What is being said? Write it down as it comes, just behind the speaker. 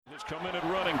Coming at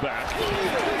running back.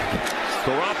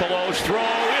 Garoppolo's throw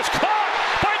is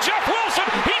caught by Jeff Wilson.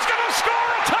 He's going to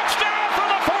score a touchdown for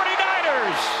the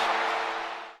 49ers.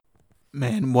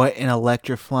 Man, what an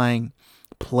electrifying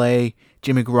play.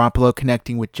 Jimmy Garoppolo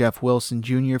connecting with Jeff Wilson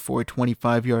Jr. for a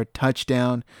 25-yard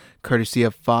touchdown, courtesy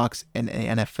of Fox and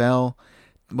NFL.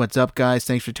 What's up, guys?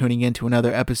 Thanks for tuning in to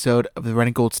another episode of the Red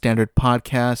and Gold Standard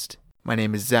podcast. My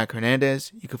name is Zach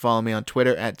Hernandez. You can follow me on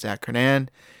Twitter at Zach Hernan.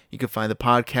 You can find the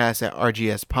podcast at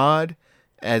RGS Pod.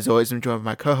 As always, I'm joined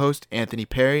by my co-host, Anthony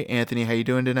Perry. Anthony, how you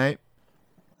doing tonight?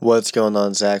 What's going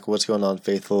on, Zach? What's going on,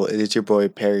 faithful? It is your boy,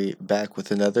 Perry, back with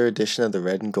another edition of the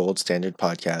Red and Gold Standard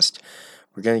podcast.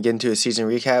 We're going to get into a season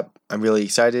recap. I'm really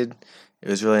excited. It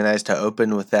was really nice to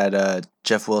open with that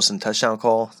Jeff Wilson touchdown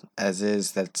call.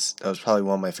 That was probably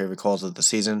one of my favorite calls of the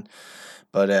season.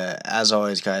 But as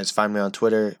always, guys, find me on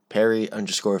Twitter,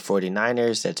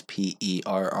 Perry_49ers. That's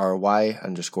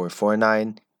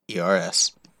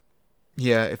PERRY_49ERS.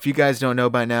 Yeah, if you guys don't know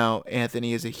by now,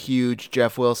 Anthony is a huge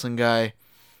Jeff Wilson guy.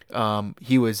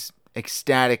 He was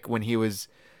ecstatic when he was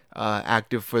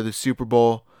active for the Super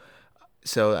Bowl.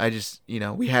 So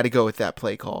we had to go with that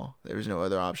play call. There was no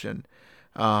other option.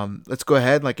 Let's go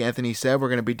ahead. Like Anthony said, we're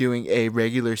going to be doing a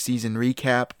regular season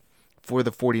recap for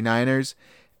the 49ers.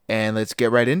 And let's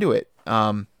get right into it.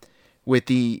 With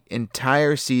the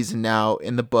entire season now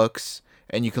in the books,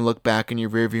 and you can look back in your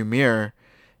rearview mirror,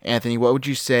 Anthony, what would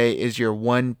you say is your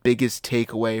one biggest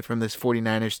takeaway from this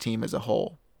 49ers team as a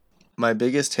whole? My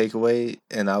biggest takeaway,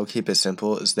 and I'll keep it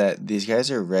simple, is that these guys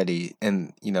are ready.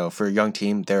 And, for a young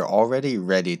team, they're already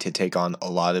ready to take on a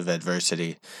lot of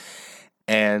adversity.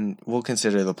 And we'll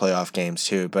consider the playoff games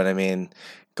too. But,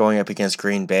 going up against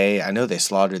Green Bay, I know they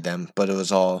slaughtered them, but it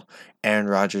was all Aaron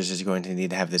Rodgers is going to need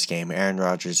to have this game. Aaron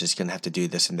Rodgers is going to have to do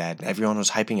this and that. And everyone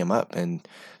was hyping him up, and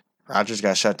Rodgers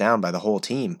got shut down by the whole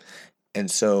team. And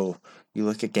so you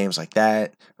look at games like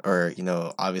that, or,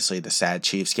 obviously the sad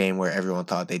Chiefs game where everyone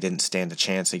thought they didn't stand a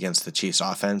chance against the Chiefs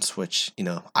offense, which,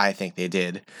 I think they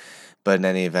did. But in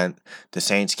any event, the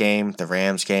Saints game, the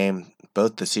Rams game,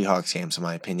 both the Seahawks games, in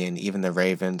my opinion, even the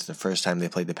Ravens, the first time they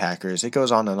played the Packers, it goes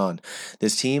on and on.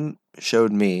 This team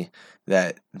showed me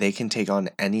that they can take on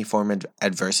any form of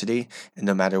adversity, and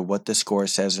no matter what the score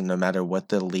says and no matter what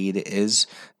the lead is,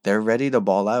 they're ready to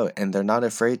ball out, and they're not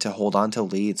afraid to hold on to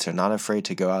leads. They're not afraid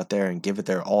to go out there and give it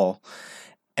their all.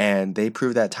 And they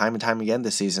prove that time and time again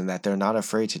this season, that they're not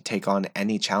afraid to take on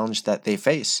any challenge that they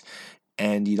face.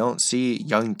 And you don't see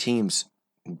young teams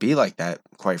be like that,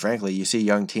 quite frankly. You see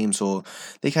young teams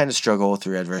they kind of struggle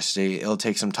through adversity. It'll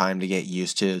take some time to get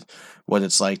used to what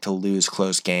it's like to lose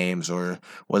close games, or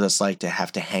what it's like to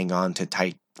have to hang on to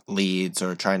tight leads,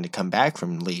 or trying to come back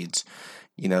from leads,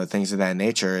 things of that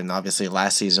nature. And obviously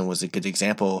last season was a good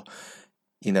example.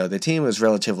 The team was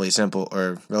relatively simple,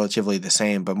 or relatively the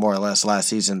same, but more or less last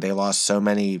season they lost so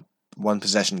many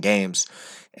one-possession games,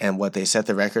 and what they set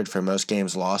the record for most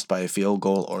games lost by a field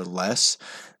goal or less.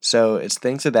 So it's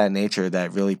things of that nature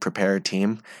that really prepare a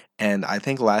team, and I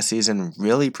think last season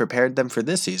really prepared them for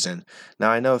this season.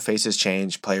 Now I know faces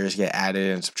change, players get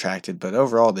added and subtracted, but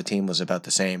overall the team was about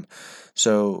the same.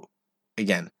 So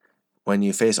again, when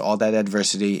you face all that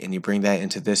adversity and you bring that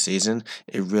into this season,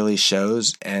 it really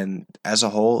shows, and as a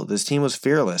whole, this team was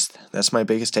fearless. That's my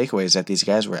biggest takeaway, is that these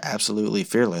guys were absolutely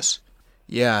fearless.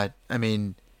 Yeah,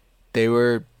 they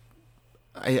were.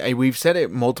 We've said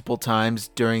it multiple times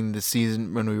during the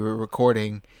season when we were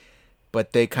recording,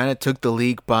 but they kind of took the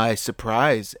league by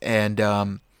surprise. And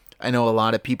I know a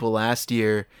lot of people last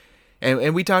year,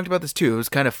 and we talked about this too. It was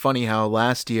kind of funny how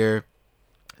last year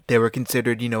they were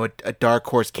considered, a dark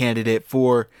horse candidate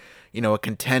for, a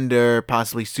contender,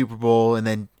 possibly Super Bowl, and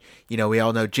then, we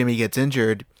all know Jimmy gets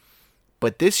injured.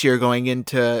 But this year, going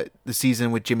into the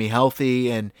season with Jimmy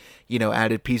healthy and,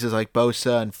 added pieces like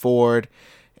Bosa and Ford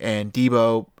and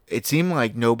Debo, it seemed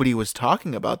like nobody was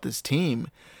talking about this team.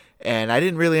 And I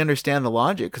didn't really understand the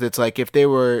logic, because it's like if they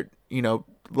were,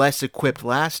 less equipped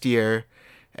last year,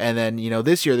 and then,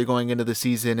 this year they're going into the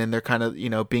season and they're kind of,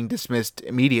 being dismissed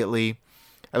immediately.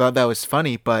 I thought that was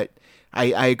funny, but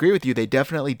I agree with you. They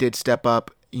definitely did step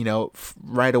up,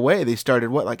 right away. They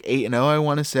started, 8-0, I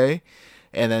want to say.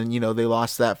 And then, they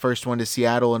lost that first one to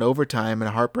Seattle in overtime and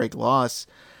a heartbreak loss.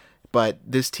 But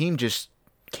this team just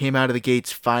came out of the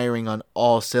gates firing on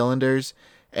all cylinders.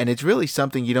 And it's really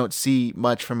something you don't see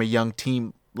much from a young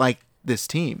team like this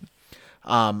team.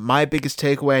 My biggest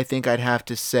takeaway, I think I'd have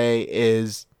to say,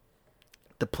 is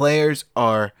the players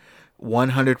are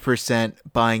 100%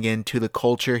 buying into the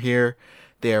culture here.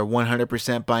 They are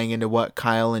 100% buying into what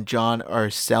Kyle and John are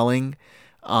selling.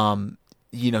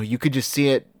 You could just see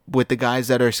it with the guys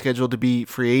that are scheduled to be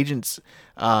free agents,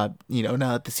 now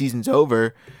that the season's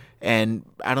over. And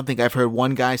I don't think I've heard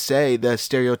one guy say the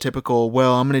stereotypical,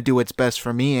 well, I'm going to do what's best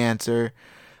for me answer.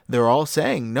 They're all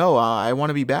saying, no, I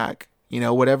want to be back.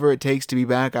 Whatever it takes to be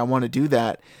back, I want to do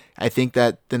that. I think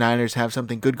that the Niners have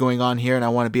something good going on here, and I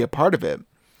want to be a part of it.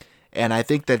 And I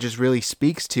think that just really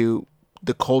speaks to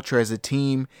the culture as a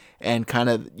team and kind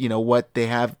of, what they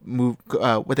have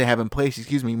in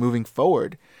place, moving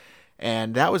forward.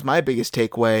 And that was my biggest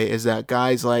takeaway, is that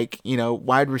guys like,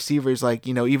 wide receivers like,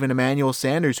 even Emmanuel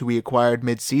Sanders, who we acquired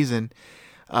mid-season,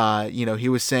 he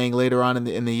was saying later on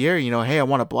in the year, hey, I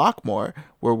want to block more.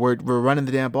 We're running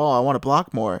the damn ball. I want to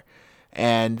block more.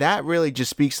 And that really just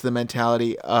speaks to the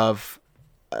mentality of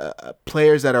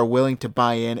players that are willing to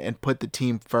buy in and put the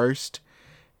team first.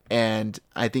 And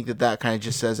I think that kind of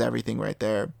just says everything right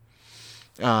there.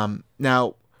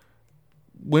 Now,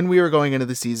 when we were going into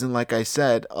the season, like I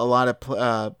said, a lot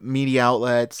of media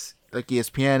outlets like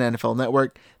ESPN, NFL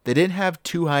Network, they didn't have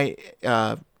too high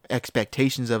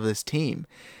expectations of this team.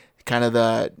 Kind of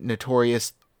the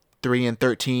notorious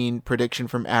 3-13 prediction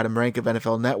from Adam Rank of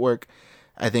NFL Network,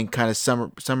 I think, kind of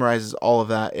summarizes all of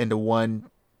that into one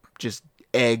just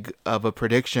egg of a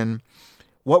prediction.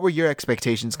 What were your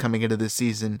expectations coming into this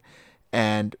season,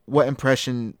 and what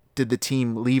impression did the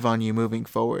team leave on you moving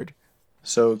forward?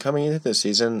 So coming into the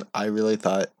season, I really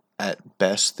thought at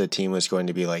best the team was going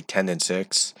to be like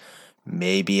 10-6,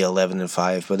 maybe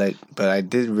 11-5, but I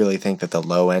did really think that the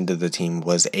low end of the team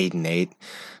was 8-8.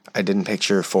 I didn't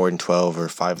picture 4-12 or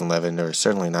 5-11, or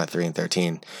certainly not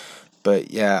 3-13. But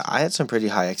yeah, I had some pretty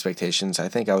high expectations. I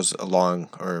think I was about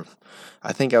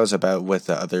with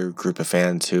the other group of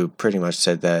fans who pretty much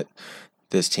said that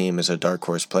this team is a dark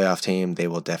horse playoff team. They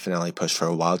will definitely push for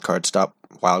a wild card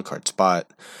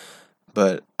spot.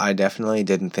 But I definitely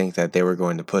didn't think that they were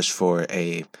going to push for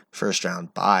a first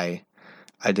round bye.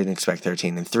 I didn't expect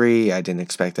 13-3. I didn't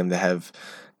expect them to have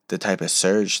the type of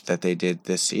surge that they did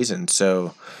this season.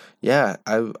 So yeah,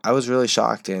 I was really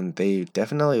shocked, and they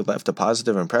definitely left a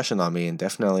positive impression on me and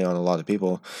definitely on a lot of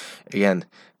people. Again,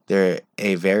 they're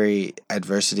a very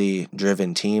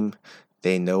adversity-driven team.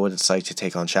 They know what it's like to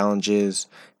take on challenges,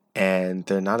 and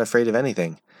they're not afraid of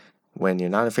anything. When you're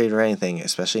not afraid of anything,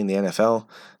 especially in the NFL,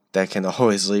 that can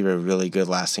always leave a really good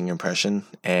lasting impression.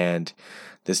 And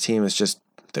this team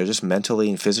they're just mentally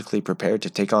and physically prepared to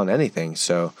take on anything.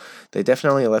 So they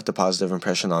definitely left a positive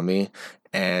impression on me,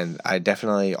 and I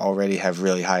definitely already have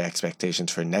really high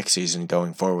expectations for next season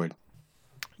going forward.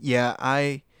 Yeah,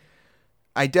 I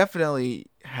definitely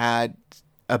had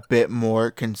a bit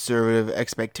more conservative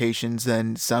expectations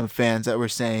than some fans that were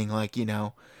saying 14-2,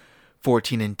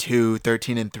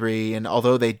 13-3, and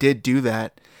although they did do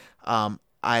that,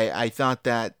 I thought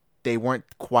that they weren't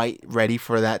quite ready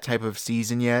for that type of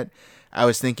season yet. I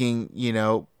was thinking,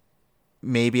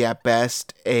 maybe at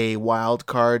best a wild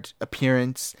card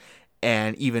appearance,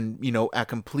 and even, a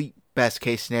complete best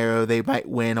case scenario, they might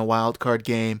win a wild card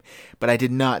game, but I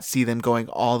did not see them going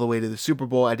all the way to the Super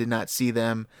Bowl. I did not see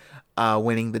them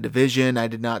winning the division. I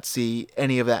did not see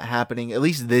any of that happening, at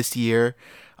least this year.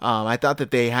 I thought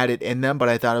that they had it in them, but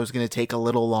I thought it was going to take a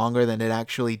little longer than it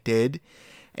actually did.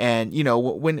 And,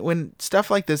 when stuff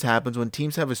like this happens, when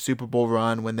teams have a Super Bowl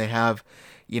run, when they have,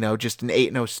 just an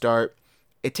 8-0 start,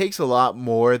 it takes a lot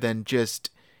more than just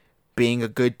being a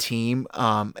good team.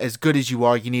 As good as you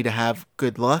are, you need to have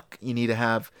good luck. You need to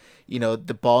have,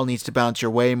 the ball needs to bounce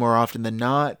your way more often than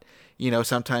not.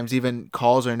 Sometimes even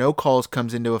calls or no calls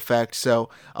comes into effect. So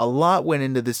a lot went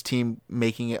into this team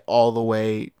making it all the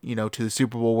way, to the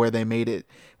Super Bowl, where they made it,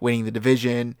 winning the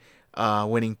division,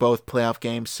 winning both playoff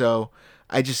games. So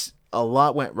a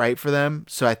lot went right for them.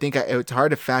 So I think it's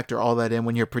hard to factor all that in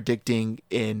when you're predicting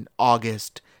in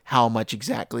August how much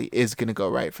exactly is going to go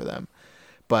right for them.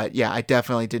 But yeah, I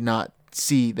definitely did not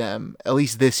see them, at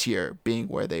least this year, being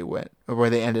where they went, or where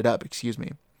they ended up, Coach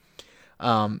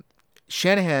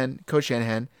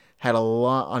Shanahan had a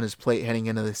lot on his plate heading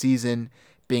into the season,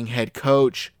 being head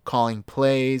coach, calling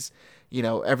plays,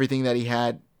 everything that he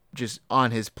had just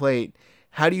on his plate.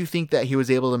 How do you think that he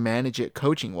was able to manage it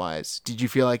coaching-wise? Did you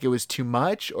feel like it was too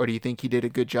much, or do you think he did a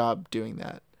good job doing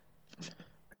that?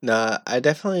 Nah, I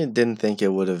definitely didn't think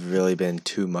it would have really been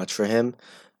too much for him.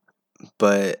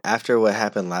 But after what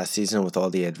happened last season with all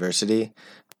the adversity,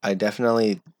 I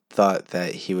definitely thought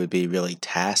that he would be really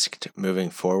tasked moving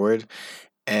forward.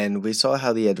 And we saw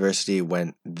how the adversity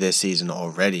went this season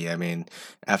already. I mean,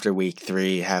 after week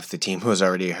 3, half the team was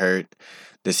already hurt.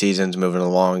 The season's moving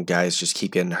along, guys just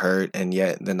keep getting hurt, and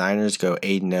yet the Niners go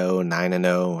 8-0,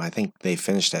 9-0. I think they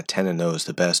finished at 10-0 is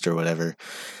the best or whatever.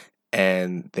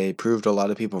 And they proved a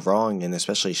lot of people wrong, and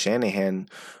especially Shanahan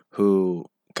who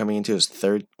coming into his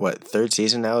third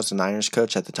season now as the Niners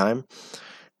coach at the time,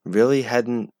 really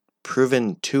hadn't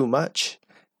proven too much.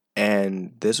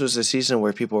 And this was a season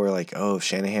where people were like, oh, if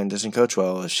Shanahan doesn't coach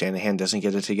well, if Shanahan doesn't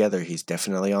get it together, he's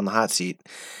definitely on the hot seat.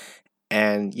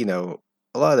 And,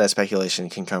 a lot of that speculation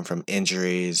can come from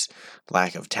injuries,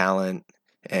 lack of talent,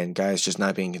 and guys just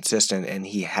not being consistent. And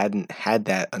he hadn't had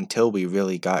that until we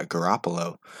really got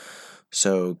Garoppolo.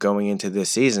 So going into this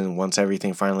season, once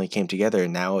everything finally came together,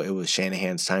 now it was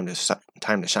Shanahan's time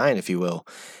to shine, if you will.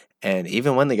 And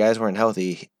even when the guys weren't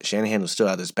healthy, Shanahan was still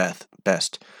at his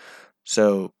best.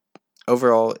 So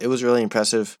overall, it was really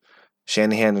impressive.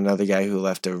 Shanahan, another guy who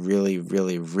left a really,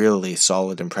 really, really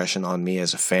solid impression on me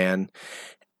as a fan.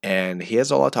 And he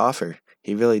has a lot to offer.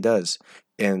 He really does.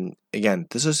 And again,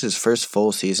 this was his first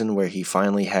full season where he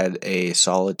finally had a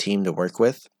solid team to work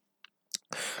with.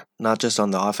 Not just on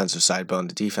the offensive side, but on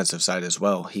the defensive side as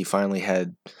well. He finally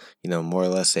had, more or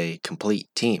less a complete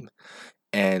team.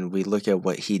 And we look at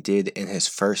what he did in his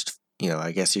first,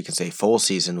 I guess you can say full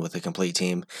season with a complete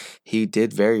team. He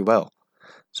did very well.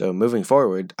 So moving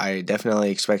forward, I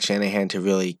definitely expect Shanahan to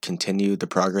really continue the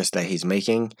progress that he's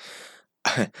making.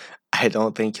 I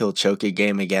don't think he'll choke a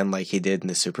game again like he did in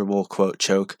the Super Bowl, quote,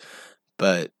 choke.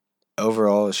 But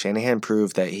overall, Shanahan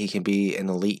proved that he can be an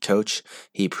elite coach.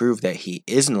 He proved that he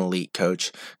is an elite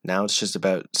coach. Now it's just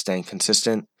about staying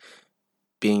consistent,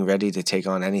 being ready to take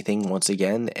on anything once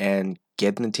again, and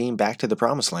getting the team back to the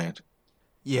promised land.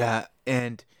 Yeah,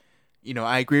 and,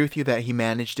 I agree with you that he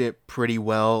managed it pretty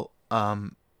well,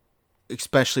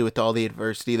 especially with all the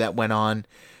adversity that went on.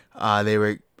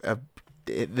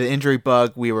 The injury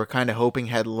bug we were kind of hoping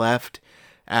had left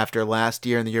after last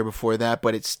year and the year before that,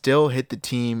 but it still hit the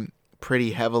team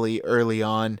pretty heavily early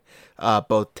on.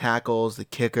 Both tackles, the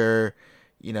kicker,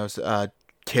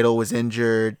 Kittle was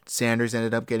injured. Sanders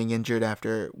ended up getting injured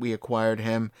after we acquired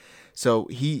him. So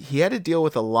he had to deal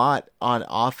with a lot on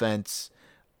offense,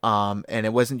 and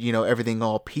it wasn't, everything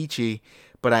all peachy,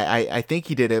 but I think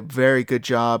he did a very good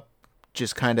job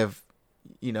just kind of,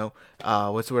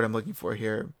 what's the word I'm looking for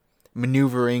here?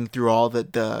 Maneuvering through all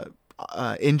the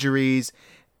injuries,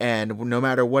 and no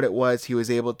matter what it was, he was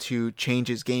able to change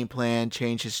his game plan,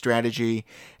 change his strategy,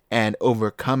 and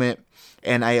overcome it.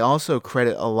 And I also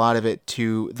credit a lot of it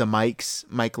to the Mikes,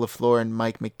 Mike LaFleur and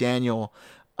Mike McDaniel,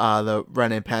 the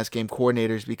run and pass game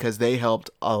coordinators, because they helped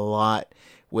a lot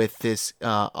with this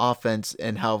offense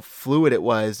and how fluid it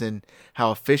was and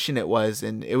how efficient it was.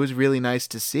 And it was really nice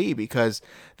to see, because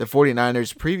the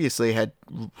 49ers previously had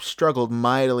struggled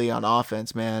mightily on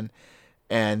offense, man.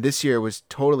 And this year was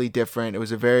totally different. It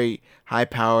was a very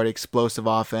high-powered, explosive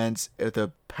offense with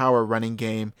a power running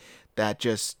game that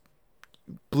just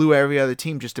blew every other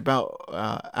team just about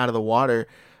out of the water,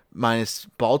 minus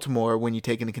Baltimore when you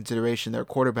take into consideration their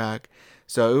quarterback.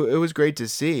 So it was great to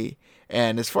see.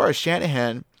 And as far as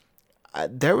Shanahan,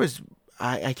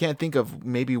 I can't think of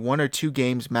maybe one or two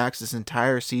games max this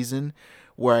entire season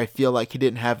where I feel like he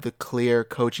didn't have the clear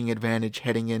coaching advantage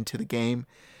heading into the game.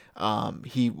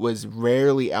 He was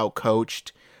rarely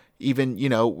outcoached. Even,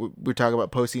 we're talking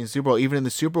about postseason Super Bowl. Even in the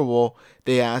Super Bowl,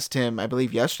 they asked him, I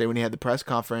believe yesterday when he had the press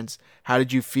conference, how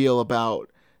did you feel about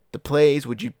the plays?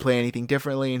 Would you play anything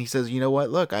differently? And he says, you know what?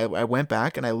 Look, I went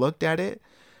back and I looked at it.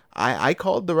 I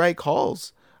called the right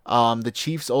calls. The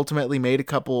Chiefs ultimately made a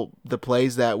couple the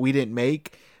plays that we didn't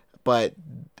make, but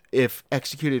if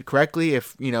executed correctly,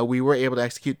 if we were able to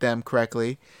execute them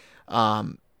correctly,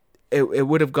 it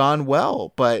would have gone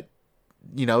well. But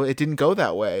it didn't go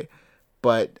that way.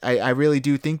 But I really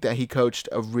do think that he coached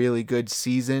a really good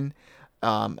season,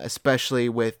 especially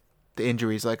with the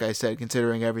injuries. Like I said,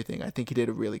 considering everything, I think he did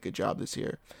a really good job this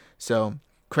year. So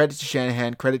credit to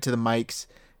Shanahan, credit to the Mikes.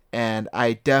 And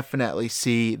I definitely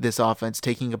see this offense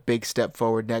taking a big step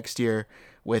forward next year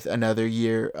with another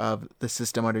year of the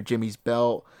system under Jimmy's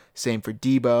belt. Same for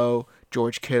Debo,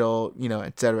 George Kittle,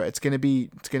 etc. It's gonna be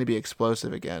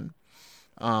explosive again.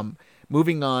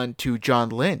 Moving on to John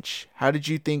Lynch. How did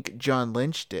you think John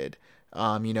Lynch did?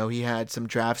 He had some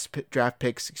draft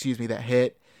picks, that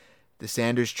hit, the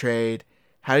Sanders trade.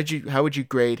 How would you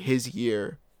grade his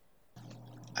year?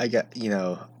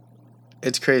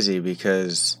 It's crazy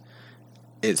because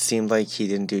it seemed like he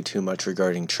didn't do too much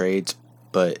regarding trades,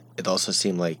 but it also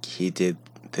seemed like he did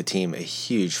the team a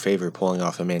huge favor pulling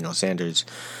off Emmanuel Sanders.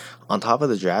 On top of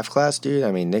the draft class, dude,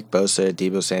 Nick Bosa,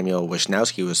 Deebo Samuel,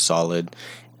 Wisnowski was solid,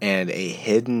 and a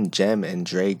hidden gem in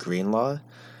Dre Greenlaw.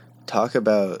 Talk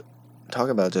about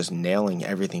just nailing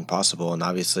everything possible. And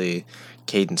obviously,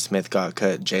 Caden Smith got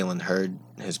cut, Jalen Hurd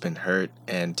has been hurt,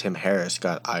 and Tim Harris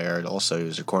got IR'd also. He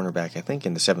was a cornerback, I think,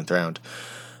 in the 7th round.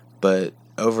 But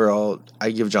overall,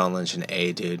 I give John Lynch an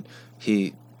A, dude.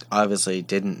 He obviously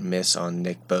didn't miss on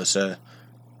Nick Bosa.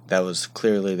 That was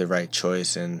clearly the right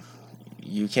choice, and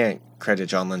you can't credit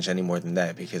John Lynch any more than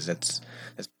that because that's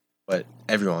what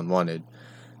everyone wanted.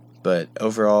 But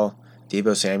overall,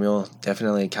 Deebo Samuel,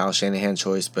 definitely a Kyle Shanahan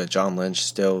choice, but John Lynch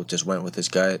still just went with his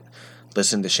gut,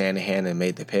 listened to Shanahan and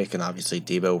made the pick, and obviously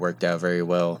Deebo worked out very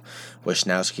well.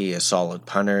 Wisnowski, a solid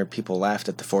punter. People laughed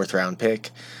at the 4th round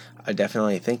pick. I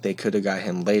definitely think they could have got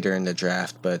him later in the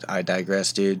draft, but I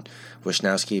digress, dude.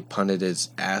 Wisnowski punted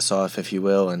his ass off, if you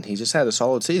will, and he just had a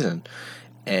solid season.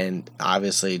 And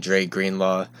obviously, Dre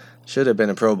Greenlaw should have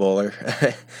been a Pro Bowler.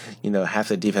 Half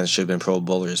the defense should have been Pro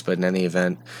Bowlers, but in any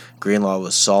event, Greenlaw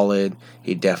was solid.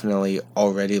 He definitely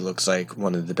already looks like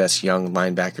one of the best young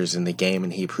linebackers in the game,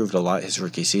 and he proved a lot his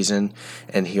rookie season,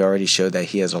 and he already showed that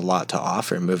he has a lot to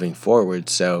offer moving forward.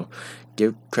 So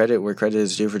give credit where credit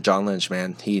is due for John Lynch,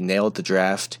 man. He nailed the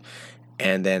draft.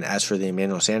 And then as for the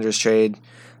Emmanuel Sanders trade,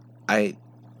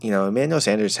 Emmanuel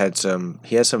Sanders has some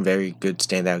very good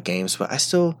standout games, but I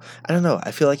don't know.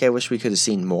 I feel like I wish we could have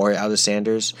seen more out of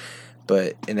Sanders.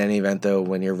 But in any event, though,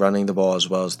 when you're running the ball as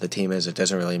well as the team is, it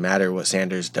doesn't really matter what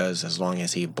Sanders does as long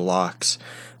as he blocks.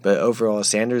 But overall,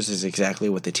 Sanders is exactly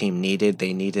what the team needed.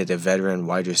 They needed a veteran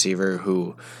wide receiver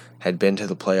who had been to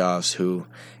the playoffs, who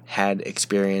had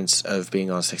experience of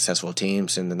being on successful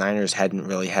teams, and the Niners hadn't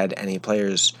really had any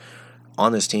players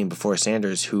on this team before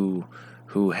Sanders who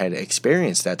had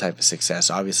experienced that type of success,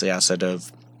 obviously outside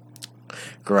of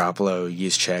Garoppolo,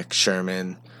 Juszczyk,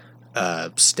 Sherman,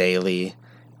 Staley,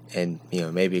 and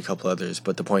maybe a couple others.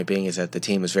 But the point being is that the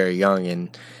team was very young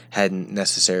and hadn't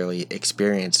necessarily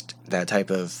experienced that type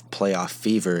of playoff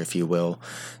fever, if you will.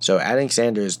 So adding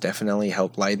Sanders definitely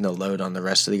helped lighten the load on the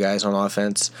rest of the guys on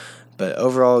offense. But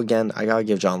overall, again, I gotta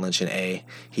give John Lynch an A.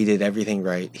 He did everything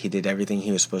right. He did everything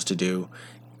he was supposed to do.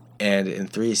 And in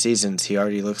 3 seasons, he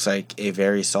already looks like a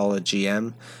very solid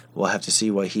GM. We'll have to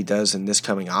see what he does in this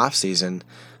coming offseason.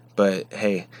 But,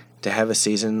 hey, to have a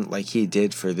season like he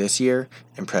did for this year,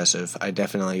 impressive. I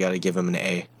definitely got to give him an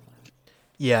A.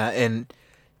 Yeah, and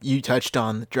you touched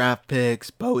on the draft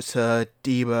picks, Bosa,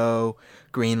 Deebo,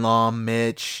 Greenlaw,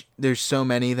 Mitch. There's so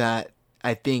many that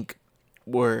I think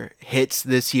were hits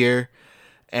this year.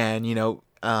 And,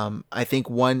 I think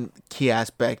one key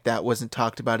aspect that wasn't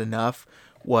talked about enough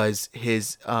was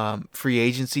his free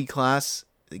agency class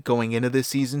going into this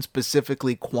season,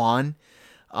 specifically Quan.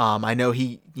 I know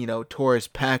he, tore his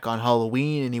pec on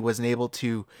Halloween and he wasn't able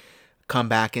to come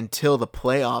back until the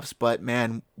playoffs, but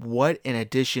man, what an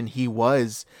addition he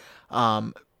was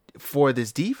for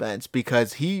this defense,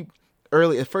 because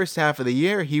the first half of the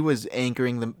year, he was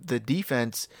anchoring the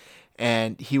defense,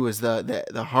 and he was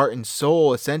the heart and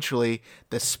soul, essentially,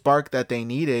 the spark that they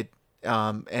needed,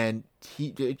 and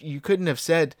you couldn't have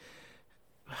said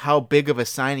how big of a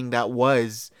signing that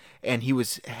was, and he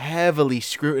was heavily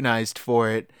scrutinized for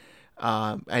it.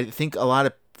 I think a lot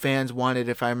of fans wanted,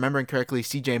 if I remember correctly,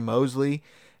 C.J. Mosley,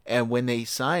 and when they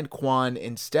signed Quan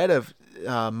instead of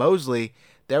Mosley,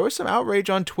 there was some outrage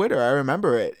on Twitter. I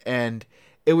remember it, and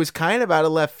it was kind of out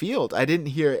of left field. I didn't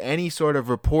hear any sort of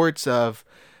reports of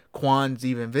Quan's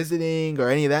even visiting or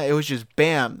any of that. It was just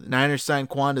bam, Niners signed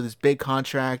Quan to this big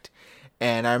contract.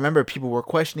 And I remember people were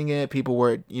questioning it, people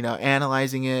were,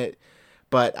 analyzing it,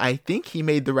 but I think he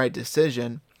made the right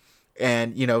decision.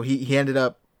 And, he ended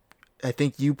up, I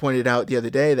think you pointed out the other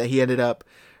day that he ended up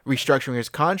restructuring his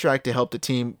contract to help the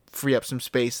team free up some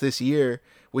space this year,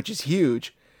 which is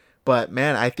huge. But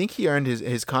man, I think he earned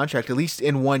his contract at least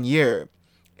in 1 year.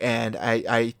 And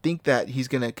I think that he's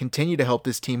going to continue to help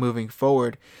this team moving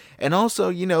forward. And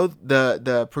also,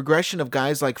 the progression of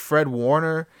guys like Fred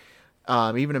Warner,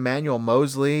 even Emmanuel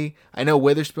Mosley. I know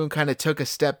Witherspoon kind of took a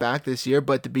step back this year,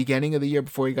 but the beginning of the year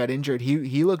before he got injured,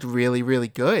 he looked really, really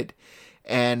good.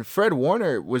 And Fred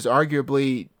Warner was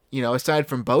arguably, aside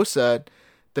from Bosa,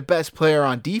 the best player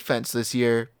on defense this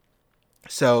year.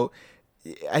 So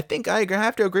I think I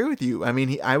have to agree with you. I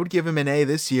mean, I would give him an A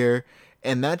this year,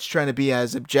 and that's trying to be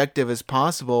as objective as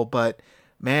possible. But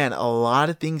man, a lot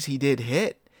of things he did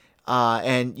hit.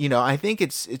 And I think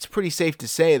it's pretty safe to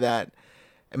say that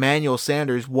Emmanuel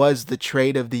Sanders was the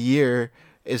trade of the year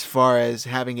as far as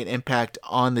having an impact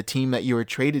on the team that you were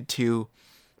traded to.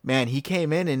 Man, he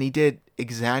came in and he did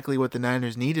exactly what the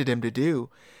Niners needed him to do.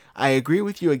 I agree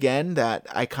with you again that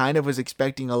I kind of was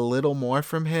expecting a little more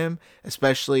from him,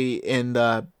 especially in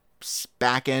the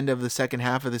back end of the second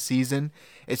half of the season.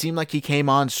 It seemed like he came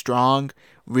on strong,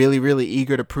 really, really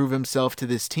eager to prove himself to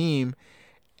this team,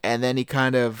 and then he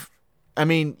kind of,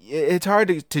 it's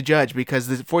hard to judge because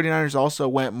the 49ers also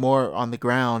went more on the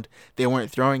ground. They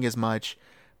weren't throwing as much.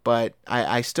 but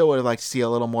I still would have liked to see a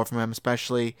little more from him,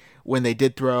 especially when they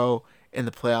did throw in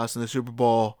the playoffs and the Super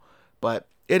Bowl. But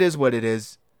it is what it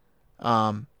is.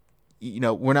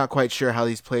 We're not quite sure how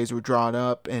these plays were drawn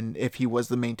up and if he was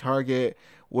the main target,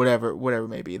 whatever it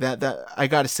may be. That I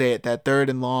got to say it, that 3rd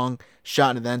and long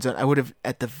shot in the end zone, I would have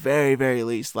at the very, very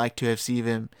least liked to have seen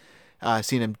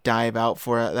him dive out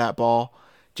for that ball.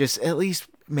 Just at least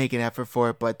make an effort for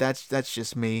it, but that's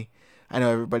just me. I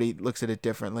know everybody looks at it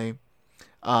differently.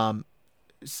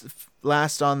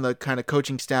 Last on the kind of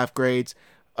coaching staff grades,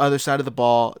 other side of the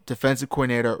ball, defensive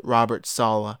coordinator Robert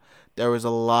Saleh. There was a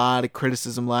lot of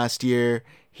criticism last year.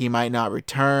 He might not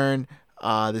return.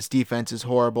 This defense is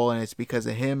horrible, and it's because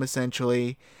of him,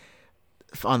 essentially.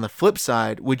 On the flip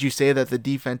side, would you say that the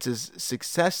defense's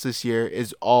success this year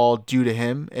is all due to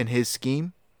him and his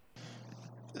scheme?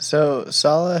 So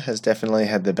Saleh has definitely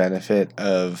had the benefit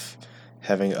of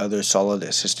having other solid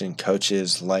assistant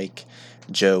coaches like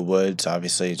Joe Woods.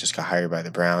 Obviously, just got hired by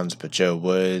the Browns, but Joe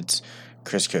Woods,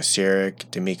 Chris Kocurek,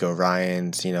 DeMeco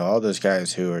Ryans, all those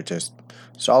guys who are just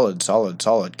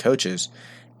solid coaches.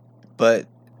 But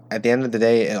at the end of the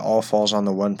day, it all falls on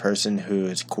the one person who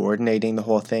is coordinating the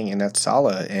whole thing, and that's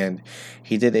Saleh. And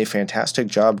he did a fantastic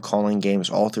job calling games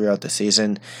all throughout the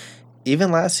season.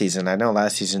 Even last season, I know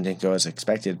last season didn't go as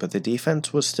expected, but the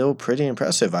defense was still pretty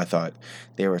impressive, I thought.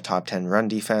 They were a top 10 run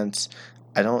defense.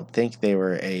 I don't think they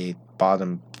were a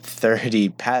bottom 30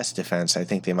 pass defense. I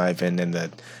think they might have been in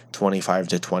the 25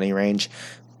 to 20 range.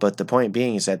 But the point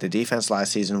being is that the defense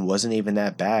last season wasn't even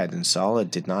that bad, and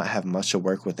Saleh did not have much to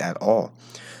work with at all.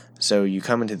 So you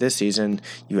come into this season,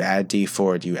 you add Dee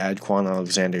Ford, you add Quan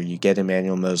Alexander, you get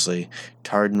Emmanuel Mosley,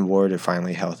 Tard and Ward are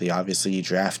finally healthy. Obviously, you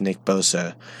draft Nick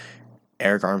Bosa.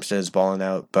 Eric Armstead is balling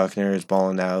out, Buckner is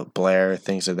balling out, Blair,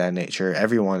 things of that nature.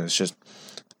 Everyone is just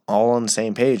all on the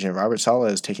same page, and Robert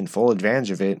Saleh is taking full advantage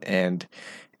of it, and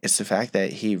it's the fact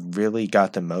that he really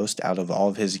got the most out of all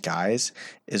of his guys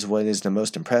is what is the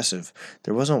most impressive.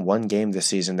 There wasn't one game this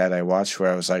season that I watched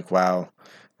where I was like, wow,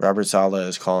 Robert Saleh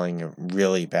is calling a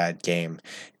really bad game.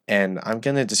 And I'm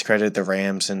going to discredit the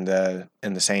Rams and the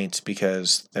Saints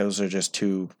because those are just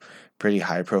two pretty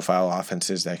high-profile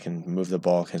offenses that can move the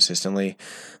ball consistently.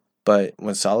 But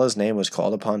when Saleh's name was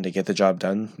called upon to get the job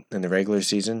done in the regular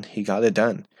season, he got it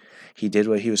done. He did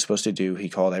what he was supposed to do. He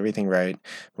called everything right,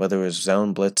 whether it was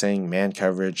zone blitzing, man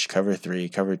coverage, cover 3,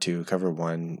 cover 2, cover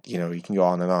 1, you can go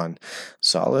on and on.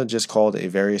 Saleh just called a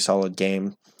very solid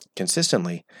game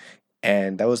consistently.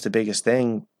 And that was the biggest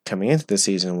thing coming into the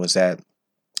season was that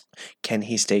can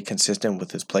he stay consistent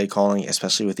with his play calling,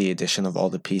 especially with the addition of all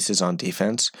the pieces on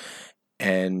defense?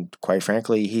 And quite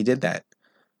frankly, he did that.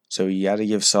 So you got to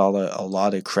give Saleh a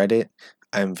lot of credit.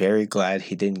 I'm very glad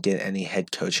he didn't get any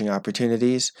head coaching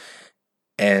opportunities.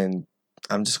 And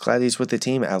I'm just glad he's with the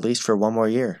team at least for one more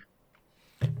year.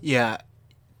 Yeah,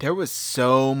 there was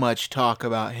so much talk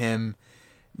about him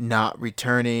not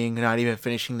returning, not even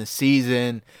finishing the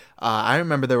season. I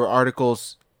remember there were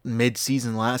articles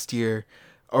mid-season last year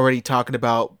already talking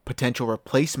about potential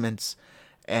replacements,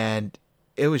 and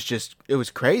it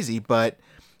was crazy. But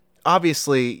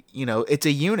obviously, it's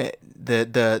a unit.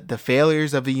 The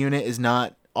failures of the unit is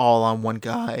not all on one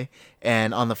guy,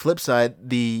 and on the flip side,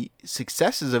 the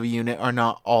successes of a unit are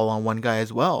not all on one guy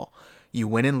as well. You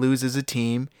win and lose as a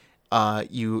team.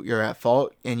 You're at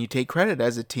fault, and you take credit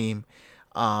as a team.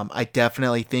 I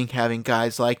definitely think having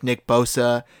guys like Nick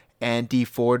Bosa and Dee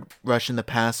Ford rushing the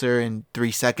passer in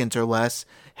 3 seconds or less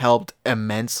helped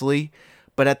immensely.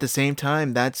 But at the same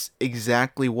time, that's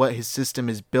exactly what his system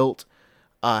is built,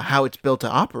 how it's built to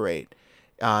operate.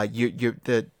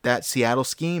 That Seattle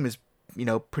scheme is,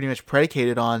 pretty much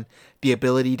predicated on the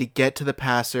ability to get to the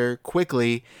passer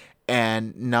quickly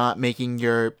and not making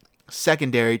your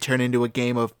secondary turn into a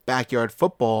game of backyard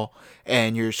football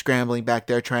and you're scrambling back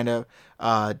there trying to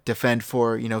defend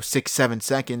for 6-7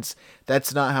 seconds.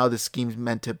 That's not how the scheme's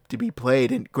meant to be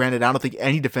played. And granted, I don't think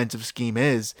any defensive scheme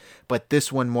is, but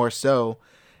this one more so.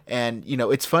 And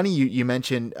it's funny you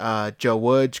mentioned Joe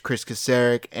Woods, Chris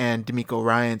Kocurek, and DeMeco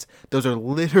Ryans. Those are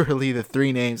literally the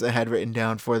 3 names I had written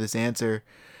down for this answer.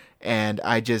 And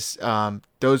I just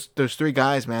those 3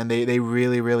 guys, man, they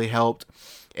really, really helped.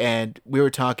 And we were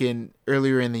talking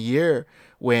earlier in the year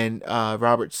when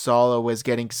Robert Saleh was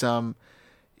getting some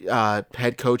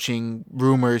head coaching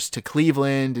rumors to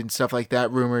Cleveland and stuff like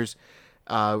that, rumors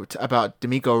about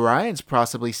DeMeco Ryans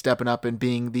possibly stepping up and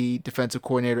being the defensive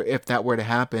coordinator if that were to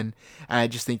happen. And I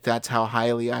just think that's how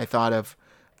highly I thought of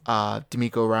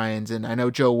DeMeco Ryans. And I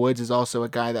know Joe Woods is also a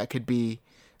guy that could be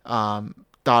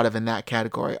thought of in that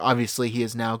category. Obviously, he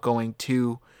is now going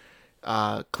to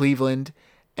Cleveland,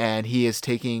 and he is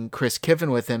taking Chris Kiffin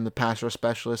with him, the pass rush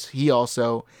specialist. He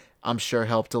also, I'm sure,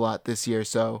 helped a lot this year.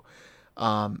 So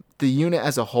the unit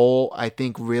as a whole, I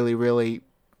think, really, really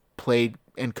played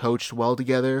and coached well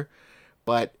together.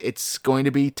 But it's going to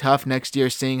be tough next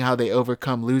year seeing how they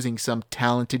overcome losing some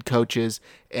talented coaches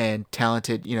and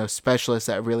talented, specialists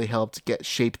that really helped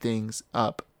shape things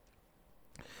up.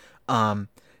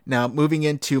 Now, moving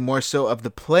into more so of the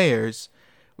players,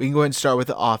 we can go ahead and start with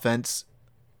the offense.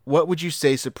 What would you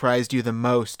say surprised you the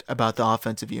most about the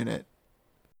offensive unit?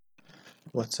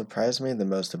 What surprised me the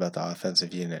most about the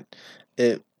offensive unit,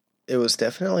 it was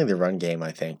definitely the run game,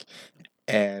 I think.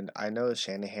 And I know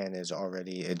Shanahan is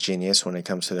already a genius when it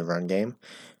comes to the run game,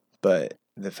 but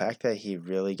the fact that he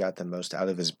really got the most out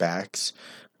of his backs,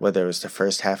 whether it was the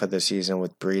first half of the season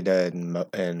with Breida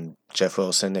and Jeff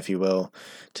Wilson, if you will,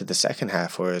 to the second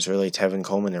half where it was really Tevin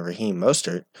Coleman and Raheem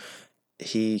Mostert,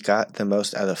 he got the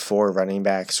most out of 4 running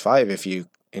backs, 5 if you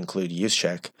include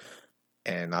Juszczyk,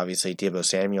 and obviously Deebo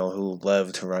Samuel, who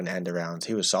loved to run end arounds.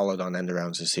 He was solid on end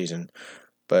arounds this season,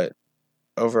 but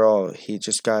overall he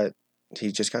just got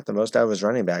the most out of his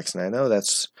running backs, and I know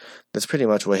that's pretty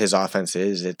much what his offense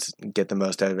is. It's get the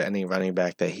most out of any running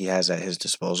back that he has at his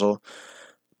disposal.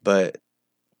 But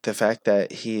the fact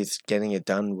that he's getting it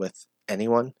done with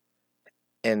anyone,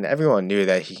 and everyone knew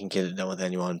that he can get it done with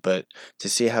anyone, but to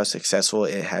see how successful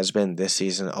it has been this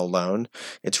season alone,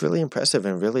 it's really impressive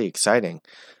and really exciting.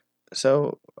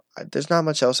 So there's not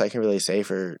much else I can really say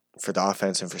for the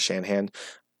offense and for Shanahan.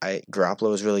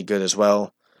 Garoppolo was really good as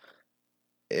well.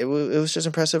 It was just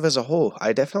impressive as a whole.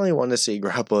 I definitely want to see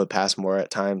Garoppolo pass more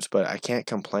at times, but I can't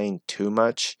complain too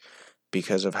much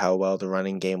because of how well the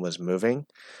running game was moving.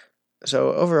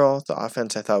 So overall, the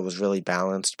offense I thought was really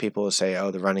balanced. People will say,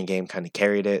 oh, the running game kind of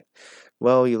carried it.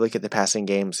 Well, you look at the passing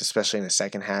games, especially in the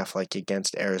second half, like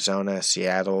against Arizona,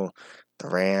 Seattle, the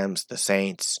Rams, the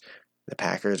Saints, the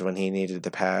Packers when he needed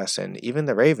to pass, and even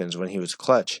the Ravens when he was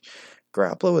clutch.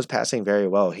 Garoppolo was passing very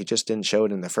well. He just didn't show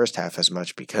it in the first half as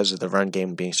much because of the run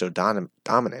game being so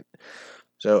dominant.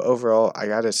 So overall, I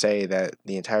got to say that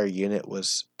the entire unit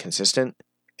was consistent,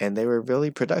 and they were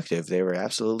really productive. They were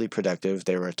absolutely productive.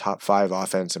 They were a top 5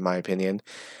 offense, in my opinion,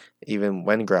 even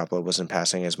when Garoppolo wasn't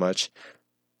passing as much.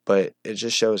 But it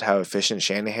just shows how efficient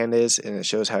Shanahan is, and it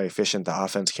shows how efficient the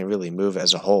offense can really move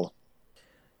as a whole.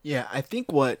 Yeah, I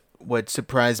think what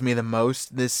surprised me the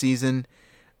most this season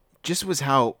just was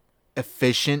how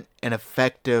efficient and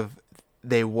effective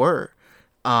they were.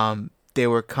 They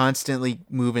were constantly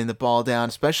moving the ball down,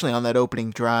 especially on that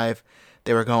opening drive.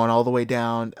 They were going all the way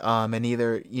down, and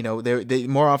either they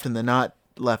more often than not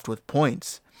left with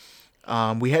points.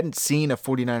 We hadn't seen a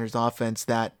 49ers offense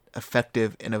that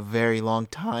effective in a very long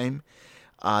time.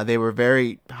 They were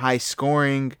very high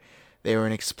scoring. They were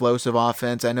an explosive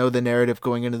offense. I know the narrative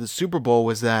going into the Super Bowl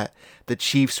was that the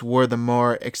Chiefs were the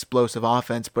more explosive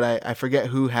offense, but I forget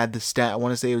who had the stat. I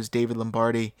want to say it was David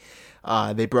Lombardi.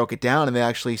 They broke it down, and they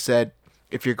actually said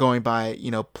if you're going by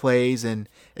plays and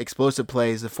explosive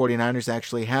plays, the 49ers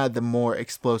actually had the more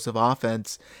explosive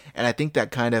offense. And I think that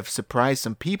kind of surprised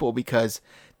some people because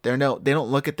they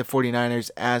don't look at the 49ers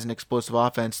as an explosive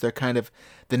offense. They're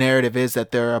the narrative is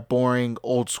that they're a boring,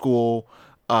 old school,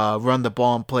 run the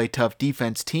ball and play tough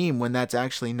defense team when that's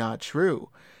actually not true.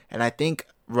 And I think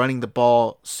running the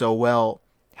ball so well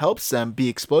helps them be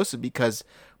explosive because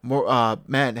how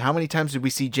many times did we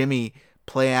see Jimmy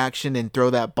play action and throw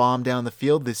that bomb down the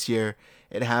field this year?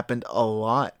 It happened a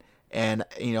lot. And,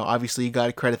 obviously you got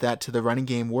to credit that to the running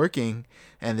game working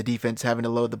and the defense having to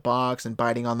load the box and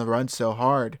biting on the run so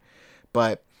hard.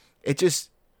 But I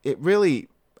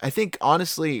think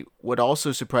honestly what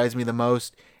also surprised me the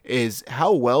most is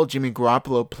how well Jimmy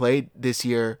Garoppolo played this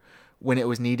year when it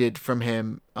was needed from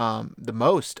him the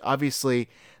most. Obviously,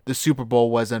 the Super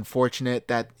Bowl was unfortunate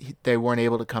that they weren't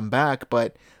able to come back,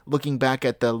 but looking back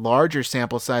at the larger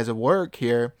sample size of work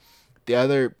here, the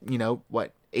other,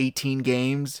 18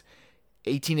 games,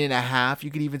 18 and a half,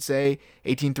 you could even say,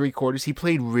 18 3/4, he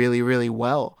played really, really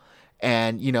well.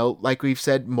 And, like we've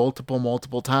said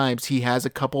multiple times, he has a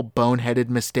couple boneheaded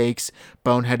mistakes,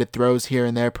 boneheaded throws here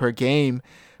and there per game.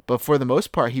 But for the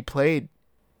most part, he played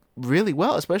really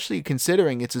well, especially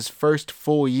considering it's his first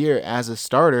full year as a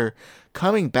starter,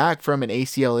 coming back from an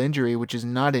ACL injury, which is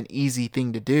not an easy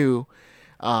thing to do.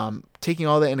 Taking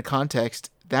all that into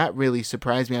context, that really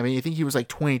surprised me. I mean, I think he was like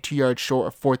 22 yards short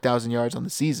of 4,000 yards on the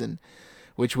season,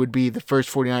 which would be the first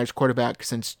 49ers quarterback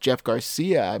since Jeff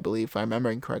Garcia, I believe, if I'm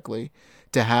remembering correctly,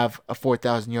 to have a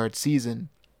 4,000-yard season.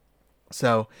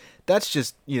 So that's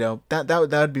just, that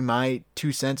would be my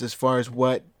 2 cents as far as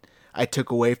what I took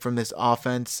away from this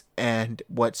offense and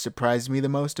what surprised me the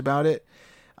most about it.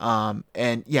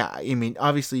 And yeah, I mean,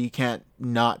 obviously you can't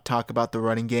not talk about the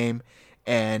running game,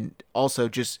 and also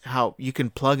just how you can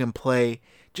plug and play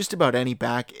just about any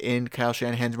back in Kyle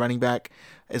Shanahan's running back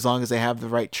as long as they have the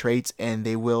right traits, and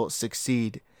they will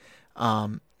succeed.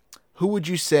 Um, who would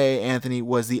you say, Anthony,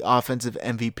 was the offensive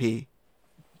MVP?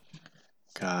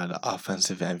 God,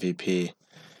 offensive MVP.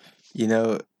 You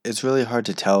know, it's really hard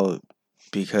to tell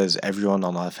because everyone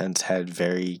on offense had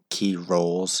very key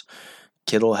roles.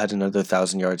 Kittle had another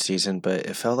 1,000-yard season, but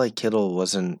it felt like Kittle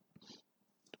wasn't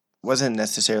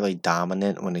necessarily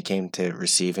dominant when it came to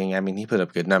receiving. I mean, he put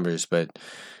up good numbers, but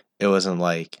it wasn't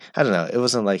like, I don't know, it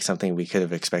wasn't like something we could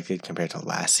have expected compared to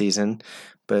last season.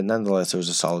 But nonetheless, it was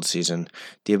a solid season.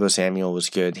 Deebo Samuel was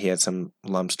good. He had some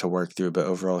lumps to work through, but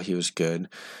overall he was good.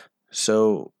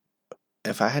 So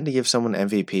if I had to give someone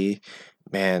MVP,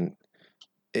 man,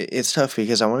 it's tough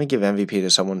because I want to give MVP to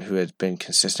someone who has been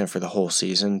consistent for the whole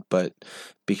season, but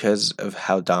because of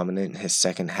how dominant his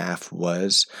second half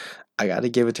was, I got to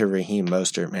give it to Raheem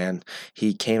Mostert, man.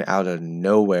 He came out of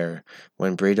nowhere.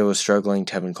 When Breida was struggling,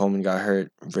 Tevin Coleman got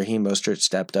hurt, Raheem Mostert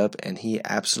stepped up, and he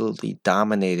absolutely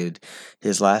dominated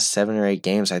his last 7 or 8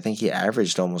 games. I think he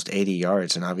averaged almost 80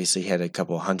 yards, and obviously he had a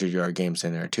couple 100-yard games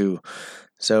in there too.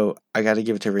 So I got to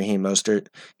give it to Raheem Mostert.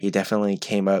 He definitely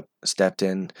came up, stepped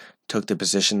in, took the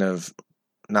position of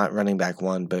not running back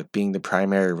one, but being the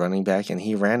primary running back, and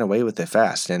he ran away with it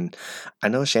fast. And I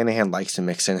know Shanahan likes to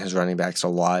mix in his running backs a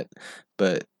lot,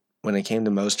 but when it came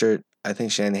to Mostert, I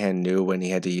think Shanahan knew when he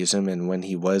had to use him, and when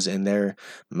he was in there,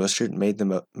 Mostert made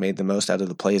the most out of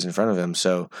the plays in front of him.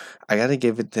 So I got to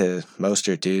give it to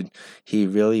Mostert, dude. He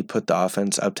really put the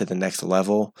offense up to the next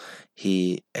level.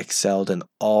 He excelled in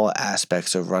all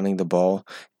aspects of running the ball,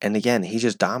 and again, he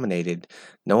just dominated.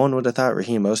 No one would have thought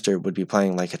Raheem Mostert would be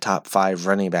playing like a top 5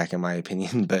 running back, in my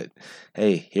opinion, but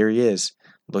hey, here he is,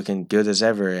 looking good as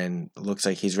ever, and looks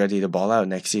like he's ready to ball out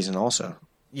next season also.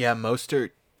 Yeah,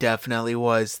 Mostert definitely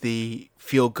was the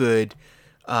feel-good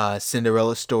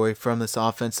Cinderella story from this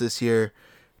offense this year.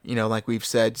 You know, like we've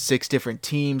said, 6 different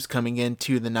teams coming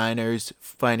into the Niners,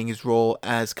 finding his role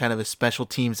as kind of a special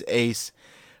teams ace.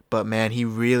 But man, he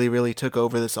really, really took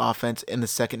over this offense in the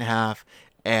second half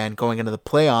and going into the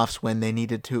playoffs when they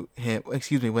needed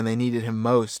when they needed him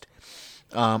most.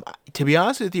 To be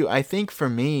honest with you, I think for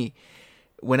me,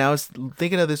 when I was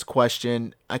thinking of this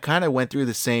question, I kind of went through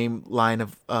the same line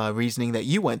of reasoning that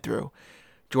you went through.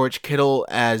 George Kittle,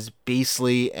 as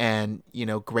beastly and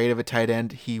great of a tight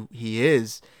end he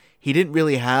is, he didn't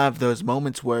really have those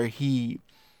moments where he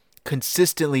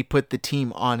consistently put the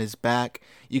team on his back.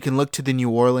 You can look to the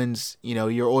New Orleans,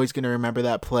 you're always going to remember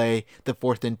that play, the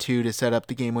 4th and 2 to set up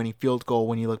the game-winning field goal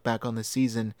when you look back on the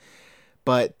season.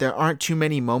 But there aren't too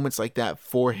many moments like that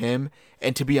for him.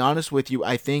 And to be honest with you,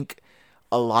 I think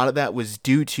a lot of that was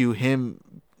due to him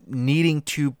needing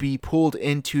to be pulled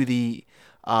into the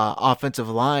offensive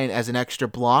line as an extra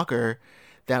blocker.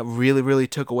 That really, really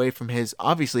took away from his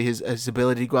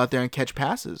ability to go out there and catch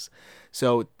passes.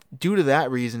 So due to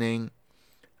that reasoning,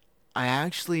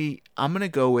 I'm going to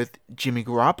go with Jimmy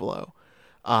Garoppolo.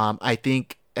 I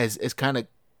think as kind of,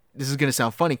 this is going to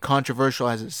sound funny, controversial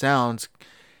as it sounds,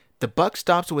 the buck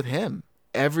stops with him.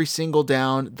 Every single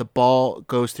down, the ball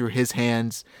goes through his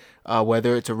hands,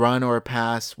 whether it's a run or a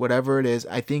pass, whatever it is.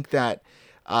 I think that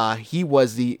he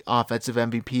was the offensive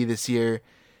MVP this year.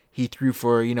 He threw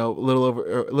for a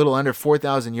little under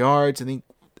 4,000 yards. I think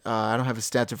I don't have his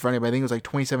stats in front of me, but I think it was like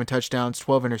 27 touchdowns,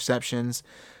 12 interceptions,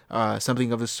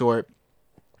 something of the sort.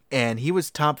 And he was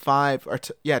top 5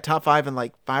 in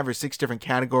like 5 or 6 different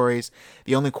categories.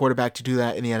 The only quarterback to do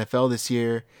that in the NFL this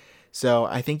year. So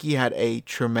I think he had a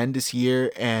tremendous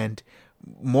year, and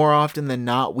more often than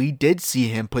not, we did see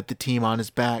him put the team on his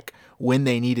back when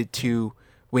he needed to,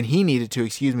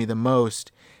 the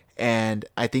most. And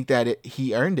I think that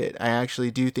he earned it. I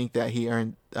actually do think that he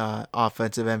earned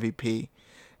offensive MVP.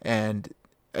 And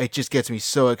it just gets me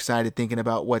so excited thinking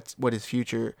about what his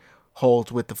future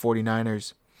holds with the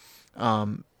 49ers.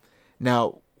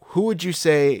 Now, who would you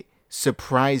say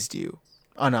surprised you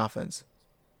on offense?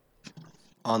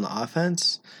 On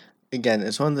offense, again,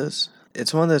 it's one of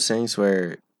those things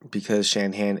where because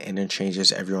Shanahan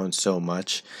interchanges everyone so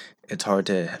much, it's hard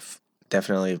to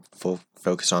definitely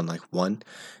focus on like one.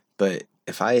 But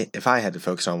if I had to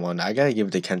focus on one, I gotta give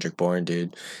it to Kendrick Bourne,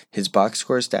 dude. His box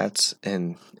score stats,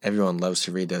 and everyone loves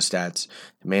to read those stats,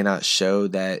 may not show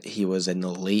that he was an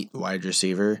elite wide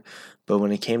receiver, but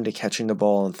when it came to catching the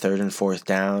ball on 3rd and 4th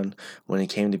down, when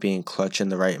it came to being clutch in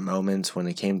the right moments, when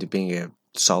it came to being a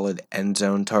solid end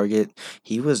zone target,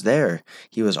 he was there.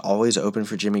 He was always open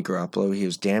for Jimmy Garoppolo. He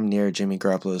was damn near Jimmy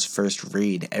Garoppolo's first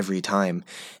read every time.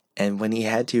 And when he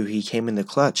had to, he came in the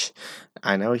clutch.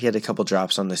 I know he had a couple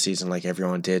drops on the season like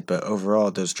everyone did, but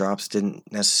overall, those drops didn't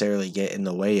necessarily get in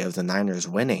the way of the Niners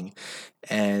winning.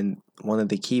 And one of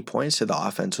the key points to the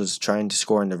offense was trying to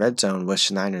score in the red zone, which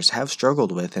the Niners have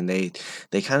struggled with, and they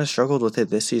kind of struggled with it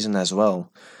this season as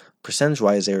well.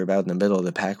 Percentage-wise, they were about in the middle of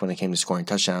the pack when it came to scoring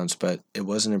touchdowns, but it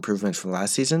was an improvement from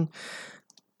last season.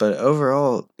 But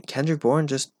overall, Kendrick Bourne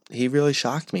he really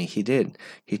shocked me. He did.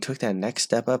 He took that next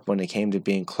step up when it came to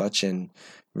being clutch and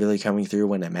really coming through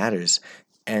when it matters.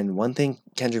 And one thing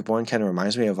Kendrick Bourne kind of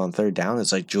reminds me of on third down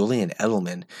is like Julian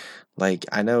Edelman. Like,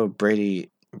 I know Brady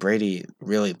really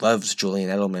loves Julian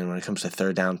Edelman when it comes to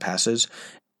third down passes.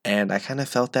 And I kind of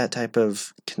felt that type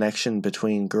of connection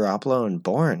between Garoppolo and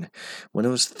Bourne. When it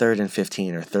was 3rd and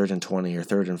 15 or 3rd and 20 or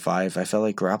 3rd and 5, I felt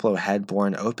like Garoppolo had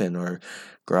Bourne open, or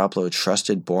Garoppolo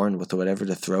trusted Bourne with whatever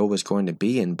the throw was going to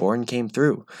be, and Bourne came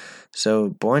through. So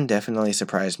Bourne definitely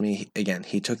surprised me. Again,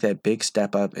 he took that big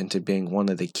step up into being one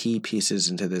of the key pieces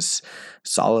into this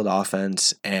solid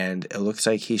offense, and it looks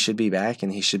like he should be back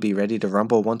and he should be ready to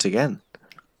rumble once again.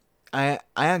 I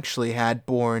actually had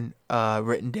Bourne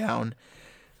written down.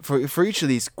 For each of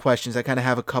these questions, I kind of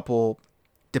have a couple,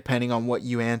 depending on what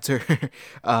you answer,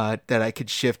 that I could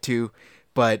shift to.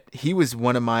 But he was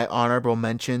one of my honorable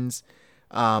mentions.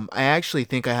 I actually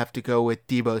think I have to go with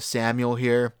Deebo Samuel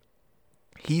here.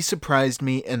 He surprised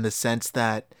me in the sense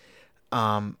that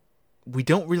we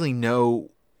don't really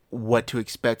know what to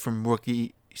expect from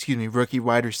rookie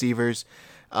wide receivers.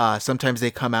 Sometimes they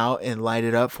come out and light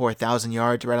it up for 1,000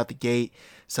 yards right out the gate.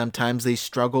 Sometimes they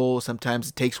struggle. Sometimes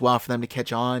it takes a while for them to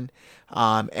catch on.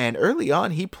 And early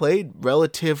on, he played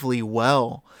relatively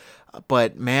well.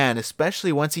 But man,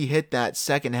 especially once he hit that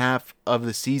second half of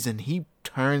the season, he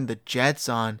turned the Jets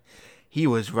on. He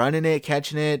was running it,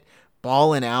 catching it,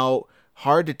 balling out,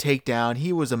 hard to take down.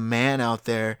 He was a man out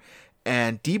there.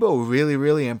 And Deebo really,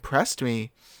 really impressed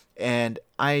me. And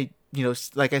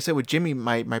like I said with Jimmy,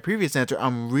 my previous answer,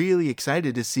 I'm really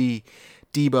excited to see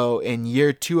Deebo in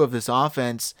year 2 of this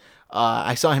offense.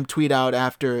 I saw him tweet out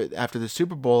after the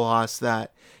Super Bowl loss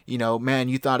that, man,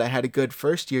 you thought I had a good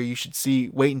first year. You should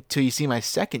wait until you see my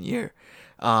second year.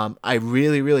 I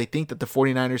really, really think that the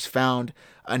 49ers found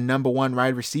a number 1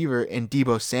 wide receiver in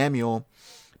Deebo Samuel.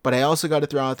 But I also got to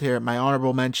throw out there my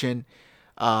honorable mention.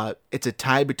 It's a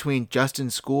tie between Justin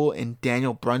Skule and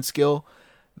Daniel Brunskill.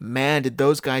 Man, did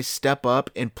those guys step up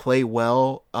and play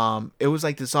well. It was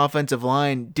like this offensive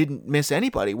line didn't miss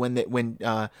anybody when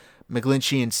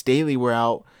McGlinchey and Staley were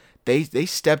out. They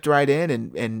stepped right in,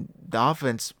 and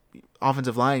the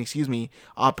offensive line,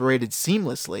 operated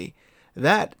seamlessly.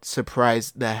 That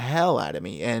surprised the hell out of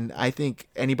me, and I think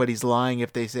anybody's lying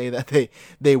if they say that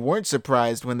they weren't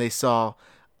surprised when they saw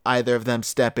either of them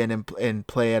step in and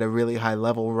play at a really high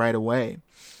level right away.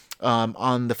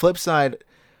 On the flip side,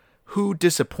 who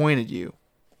disappointed you?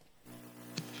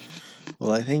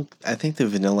 Well, I think the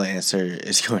vanilla answer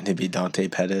is going to be Dante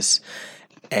Pettis,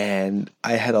 and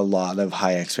I had a lot of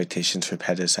high expectations for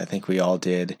Pettis. I think we all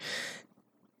did,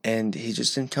 and he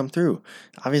just didn't come through.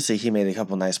 Obviously, he made a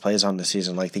couple nice plays on the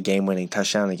season, like the game-winning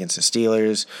touchdown against the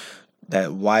Steelers,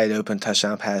 that wide-open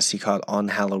touchdown pass he caught on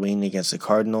Halloween against the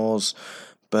Cardinals,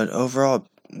 but overall,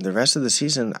 the rest of the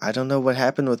season, I don't know what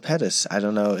happened with Pettis. I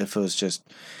don't know if it was just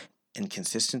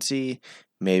inconsistency.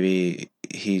 Maybe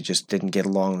he just didn't get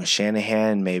along with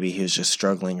Shanahan. Maybe he was just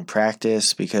struggling in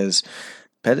practice, because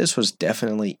Pettis was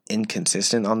definitely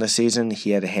inconsistent on the season.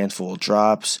 He had a handful of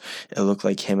drops. It looked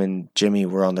like him and Jimmy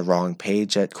were on the wrong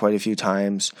page at quite a few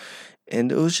times.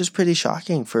 And it was just pretty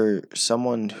shocking for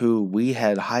someone who we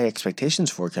had high expectations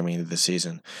for coming into the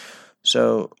season.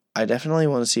 So I definitely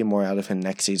want to see more out of him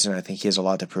next season. I think he has a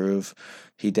lot to prove.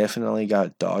 He definitely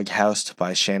got doghoused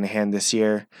by Shanahan this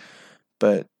year.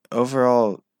 But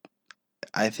overall,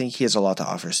 I think he has a lot to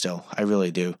offer still. I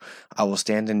really do. I will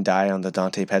stand and die on the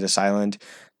Dante Pettis Island.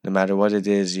 No matter what it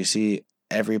is, you see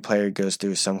every player goes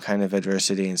through some kind of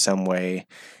adversity in some way.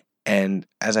 And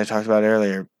as I talked about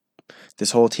earlier,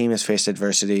 this whole team has faced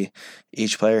adversity.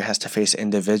 Each player has to face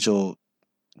individual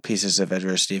pieces of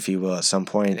adversity, if you will, at some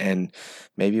point. And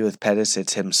maybe with Pettis,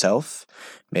 it's himself.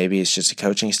 Maybe it's just a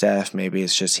coaching staff. Maybe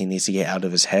it's just he needs to get out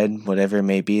of his head. Whatever it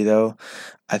may be, though,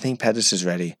 I think Pettis is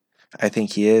ready. I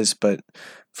think he is. But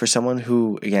for someone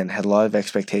who, again, had a lot of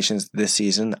expectations this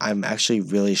season, I'm actually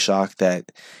really shocked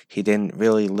that he didn't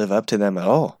really live up to them at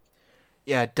all.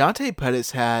 Yeah, Dante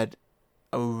Pettis had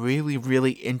a really,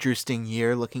 really interesting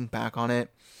year looking back on it,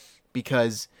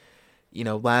 because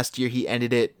last year he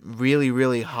ended it really,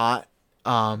 really hot.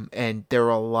 And there were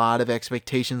a lot of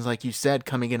expectations, like you said,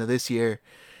 coming into this year.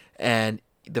 And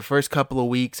the first couple of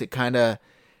weeks, it kind of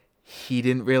he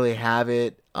didn't really have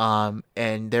it.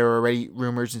 And there were already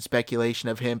rumors and speculation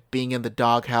of him being in the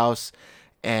doghouse.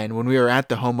 And when we were at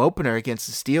the home opener against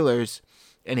the Steelers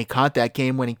and he caught that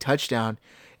game-winning touchdown,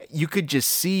 you could just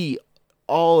see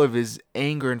all of his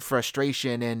anger and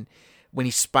frustration. And when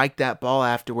he spiked that ball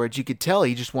afterwards, you could tell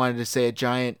he just wanted to say a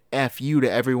giant F you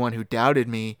to everyone who doubted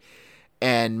me.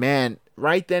 And man,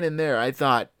 right then and there, I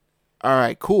thought, all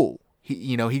right, cool.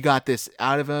 He got this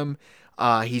out of him.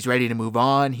 He's ready to move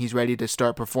on. He's ready to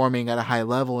start performing at a high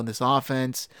level in this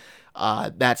offense.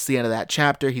 That's the end of that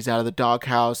chapter. He's out of the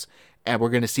doghouse, and we're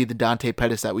going to see the Dante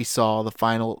Pettis that we saw the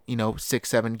final,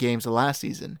 6-7 games of last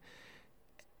season.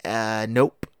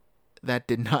 Nope, that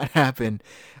did not happen.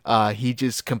 He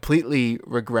just completely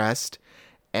regressed,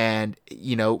 and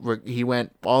he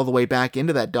went all the way back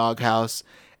into that doghouse,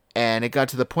 and it got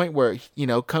to the point where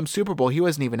come Super Bowl, he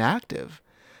wasn't even active.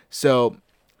 So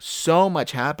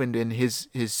much happened in his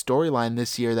storyline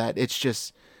this year that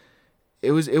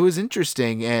it was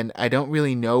interesting, and I don't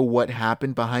really know what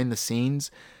happened behind the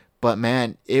scenes, but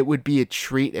man, it would be a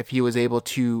treat if he was able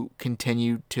to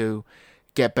continue to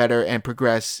get better and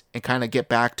progress and kind of get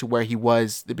back to where he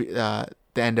was the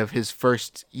end of his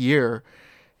first year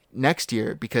next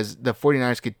year, because the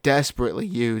 49ers could desperately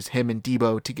use him and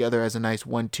Debo together as a nice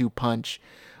 1-2 punch.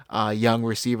 Young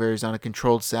receivers on a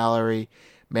controlled salary.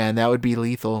 Man, that would be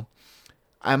lethal.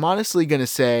 I'm honestly going to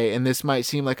say, and this might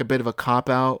seem like a bit of a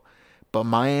cop-out, but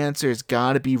my answer has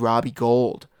got to be Robbie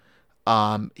Gould.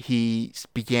 He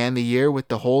began the year with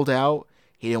the holdout.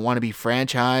 He didn't want to be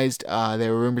franchised.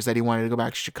 There were rumors that he wanted to go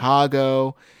back to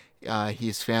Chicago.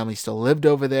 His family still lived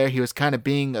over there. He was kind of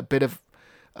being a bit of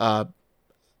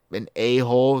an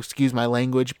a-hole, excuse my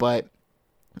language, but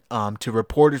to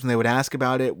reporters when they would ask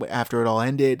about it after it all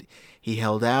ended, he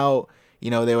held out.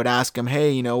 They would ask him,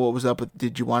 hey, what was up with,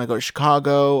 did you want to go to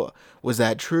Chicago? Was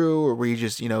that true? Or were you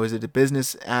just, is it a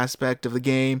business aspect of the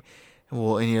game?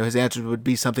 Well, and his answer would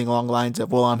be something along the lines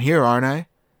of, well, I'm here, aren't I?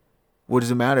 What does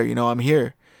it matter? I'm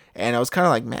here. And I was kind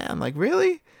of like, man, like,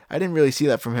 really? I didn't really see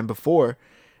that from him before.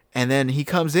 And then he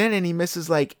comes in and he misses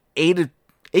like eight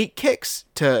kicks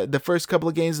to the first couple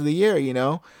of games of the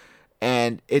year,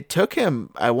 And it took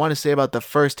him, I want to say, about the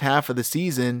first half of the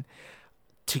season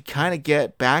to kind of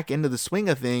get back into the swing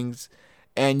of things.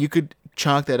 And you could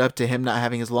chalk that up to him not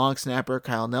having his long snapper,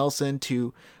 Kyle Nelson,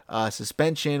 to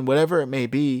suspension, whatever it may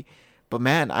be. But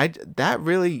man, that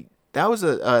was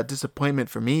a disappointment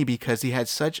for me, because he had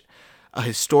such a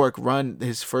historic run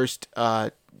his first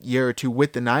year or two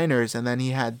with the Niners, and then he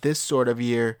had this sort of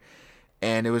year,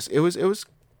 and it was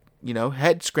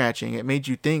head scratching. It made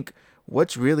you think,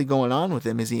 what's really going on with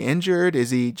him? Is he injured? Is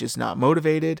he just not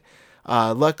motivated?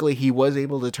 Luckily, he was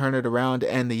able to turn it around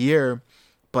to end the year,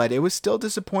 but it was still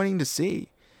disappointing to see.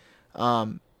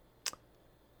 Now,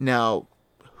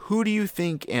 who do you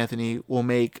think, Anthony, will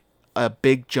make a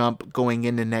big jump going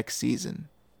into next season?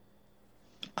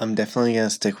 I'm definitely going to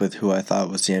stick with who I thought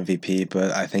was the MVP,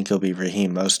 but I think it'll be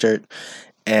Raheem Mostert.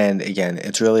 And again,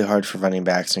 it's really hard for running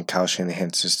backs in Kyle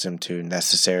Shanahan's system to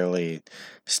necessarily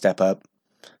step up.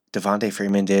 Devontae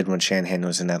Freeman did when Shanahan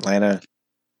was in Atlanta,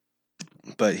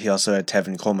 but he also had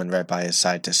Tevin Coleman right by his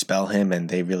side to spell him, and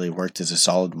they really worked as a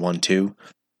solid 1-2.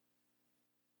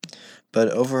 But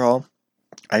overall,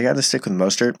 I got to stick with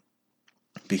Mostert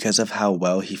because of how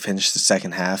well he finished the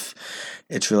second half.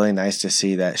 It's really nice to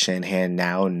see that Shanahan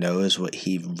now knows what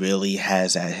he really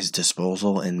has at his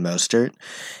disposal in Mostert,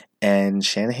 and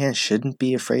Shanahan shouldn't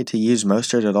be afraid to use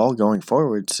Mostert at all going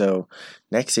forward. So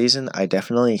next season, I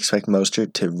definitely expect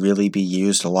Mostert to really be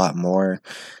used a lot more.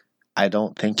 I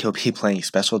don't think he'll be playing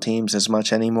special teams as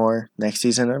much anymore next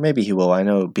season, or maybe he will. I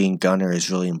know being gunner is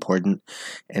really important,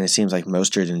 and it seems like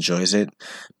Mostert enjoys it.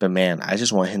 But man, I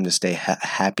just want him to stay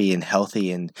happy and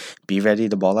healthy and be ready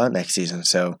to ball out next season.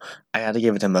 So I got to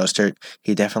give it to Mostert.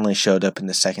 He definitely showed up in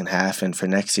the second half, and for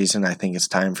next season, I think it's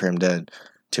time for him to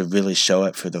really show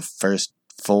up for the first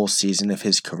full season of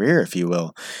his career, if you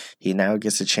will. He now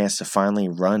gets a chance to finally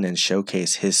run and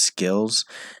showcase his skills,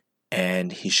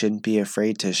 and he shouldn't be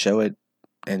afraid to show it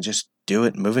and just do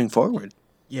it moving forward.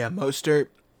 Yeah, Mostert,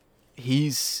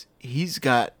 he's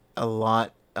got a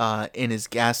lot in his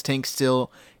gas tank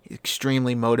still.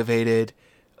 Extremely motivated,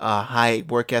 high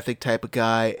work ethic type of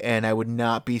guy, and I would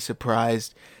not be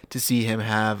surprised to see him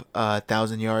have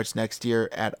 1,000 yards next year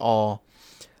at all.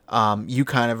 You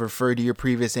kind of referred to your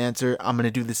previous answer. I'm going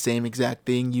to do the same exact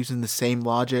thing using the same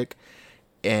logic.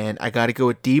 And I got to go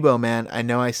with Debo, man. I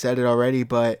know I said it already,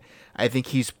 but I think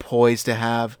he's poised to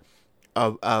have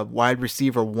a wide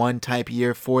receiver one type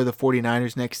year for the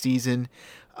 49ers next season.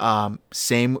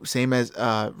 Same as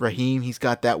Raheem. He's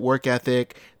got that work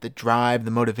ethic, the drive,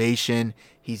 the motivation.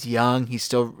 He's young. He's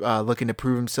still looking to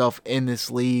prove himself in this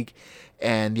league.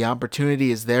 And the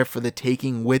opportunity is there for the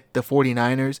taking with the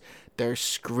 49ers. They're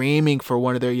screaming for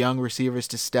one of their young receivers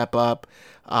to step up,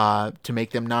 to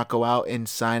make them not go out and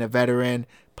sign a veteran,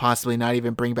 possibly not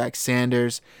even bring back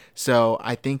Sanders. So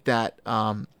I think that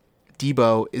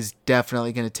Debo is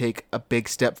definitely going to take a big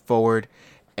step forward,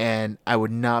 and I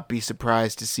would not be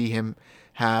surprised to see him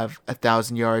have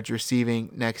 1,000 yards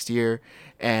receiving next year,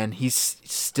 and he's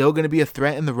still going to be a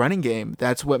threat in the running game.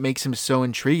 That's what makes him so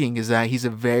intriguing, is that he's a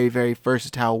very, very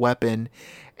versatile weapon,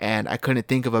 and I couldn't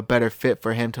think of a better fit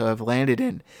for him to have landed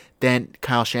in than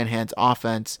Kyle Shanahan's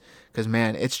offense, because,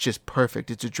 man, it's just perfect.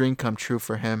 It's a dream come true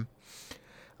for him.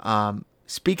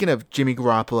 Speaking of Jimmy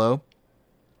Garoppolo,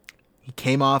 he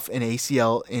came off an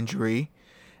ACL injury,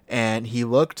 and he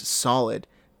looked solid,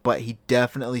 but he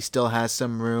definitely still has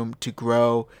some room to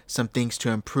grow, some things to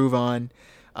improve on.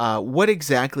 What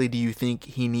exactly do you think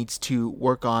he needs to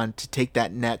work on to take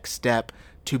that next step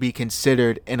to be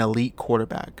considered an elite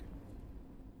quarterback?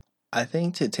 I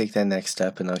think to take that next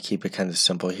step, and I'll keep it kind of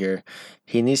simple here,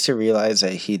 he needs to realize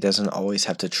that he doesn't always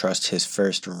have to trust his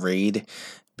first read,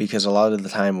 because a lot of the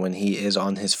time when he is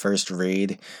on his first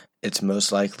read, it's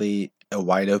most likely a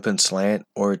wide open slant,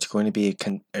 or it's going to be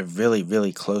a really,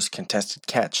 really close contested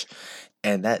catch.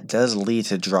 And that does lead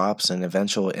to drops and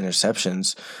eventual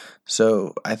interceptions.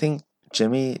 So I think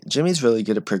Jimmy's really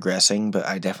good at progressing, but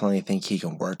I definitely think he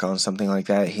can work on something like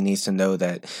that. He needs to know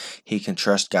that he can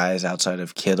trust guys outside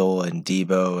of Kittle and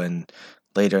Debo, and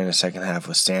later in the second half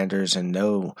with Sanders, and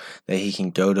know that he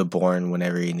can go to Bourne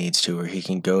whenever he needs to, or he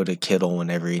can go to Kittle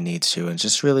whenever he needs to, and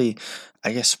just really,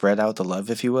 I guess, spread out the love,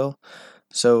 if you will.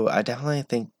 So I definitely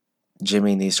think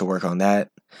Jimmy needs to work on that.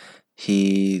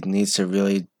 He needs to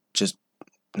really just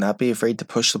not be afraid to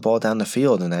push the ball down the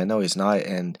field, and I know he's not,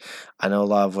 and I know a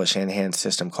lot of what Shanahan's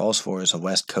system calls for is a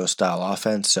West Coast style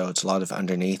offense, so it's a lot of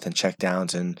underneath and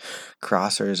checkdowns and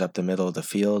crossers up the middle of the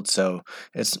field, so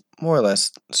it's more or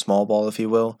less small ball, if you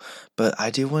will, but I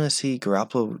do want to see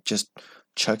Garoppolo just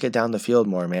chuck it down the field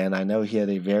more, man. I know he had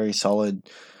a very solid,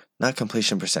 not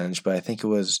completion percentage, but I think it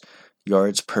was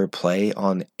yards per play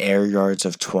on air yards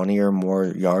of 20 or more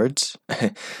yards.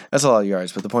 That's a lot of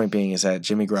yards, but the point being is that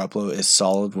Jimmy Garoppolo is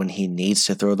solid when he needs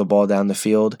to throw the ball down the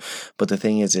field, but the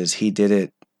thing is he did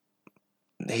it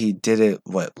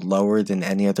lower than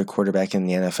any other quarterback in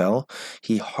the NFL.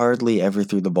 He hardly ever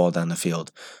threw the ball down the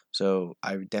field. So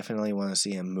I definitely want to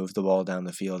see him move the ball down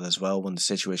the field as well when the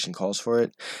situation calls for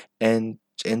it, and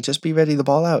just be ready to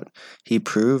ball out. He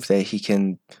proved that he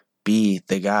can be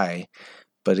the guy.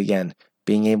 But again,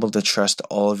 being able to trust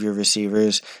all of your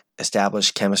receivers,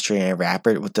 establish chemistry and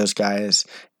rapport with those guys,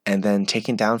 and then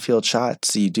taking downfield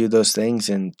shots, you do those things,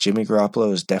 and Jimmy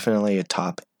Garoppolo is definitely a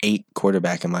top 8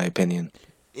 quarterback in my opinion.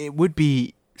 It would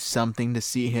be something to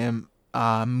see him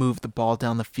move the ball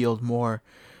down the field more,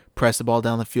 press the ball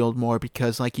down the field more,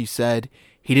 because like you said,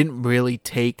 he didn't really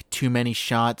take too many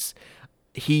shots.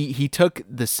 He took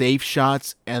the safe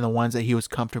shots and the ones that he was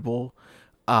comfortable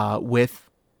with,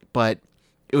 but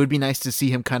it would be nice to see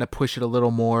him kind of push it a little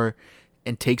more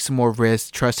and take some more risks,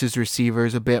 trust his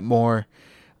receivers a bit more,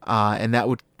 and that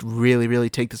would really, really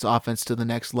take this offense to the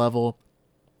next level.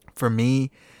 For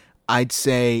me, I'd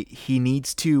say he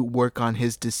needs to work on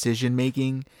his decision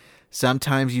making.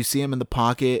 Sometimes you see him in the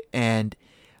pocket and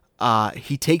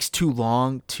he takes too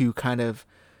long to kind of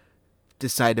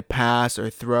decide to pass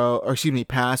or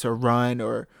pass or run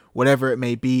or whatever it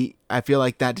may be. I feel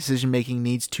like that decision making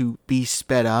needs to be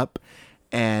sped up.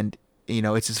 And,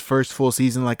 it's his first full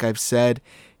season, like I've said.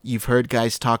 You've heard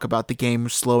guys talk about the game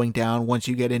slowing down once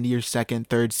you get into your second,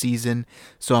 third season.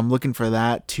 So I'm looking for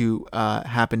that to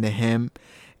happen to him.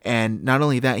 And not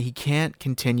only that, he can't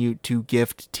continue to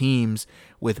gift teams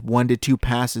with 1 to 2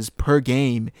 passes per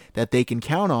game that they can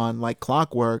count on like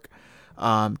clockwork.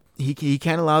 He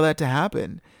can't allow that to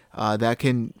happen. That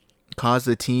can cause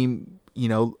the team,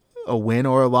 a win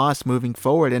or a loss moving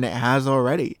forward, and it has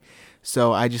already.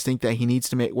 So I just think that he needs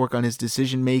to work on his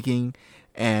decision making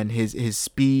and his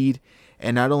speed,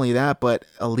 and not only that, but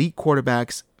elite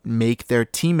quarterbacks make their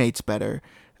teammates better.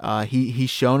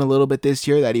 He's shown a little bit this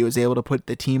year that he was able to put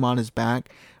the team on his back.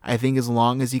 I think as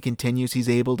long as he continues, he's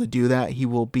able to do that. He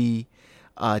will be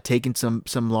taking some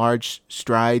large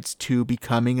strides to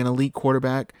becoming an elite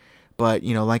quarterback. But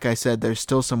like I said, there's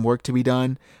still some work to be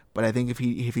done. But I think if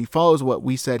he follows what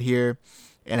we said here,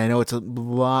 and I know it's a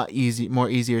lot more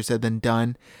easier said than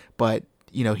done, but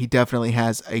he definitely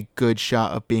has a good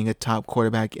shot of being a top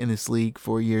quarterback in this league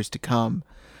for years to come.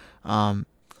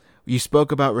 You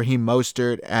spoke about Raheem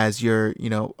Mostert as your,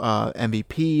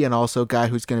 MVP, and also a guy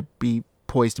who's going to be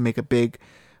poised to make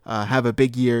have a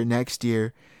big year next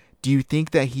year. Do you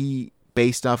think that he,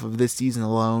 based off of this season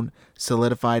alone,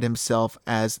 solidified himself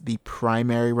as the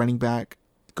primary running back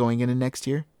going into next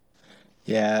year?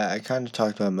 Yeah, I kind of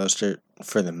talked about Mostert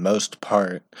for the most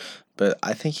part, but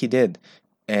I think he did.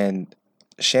 And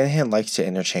Shanahan likes to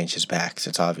interchange his backs.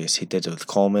 It's obvious. He did it with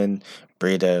Coleman,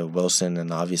 Breida, Wilson,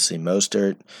 and obviously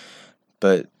Mostert.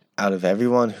 But out of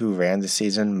everyone who ran the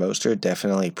season, Mostert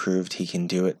definitely proved he can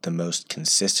do it the most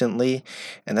consistently.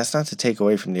 And that's not to take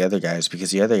away from the other guys, because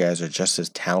the other guys are just as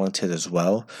talented as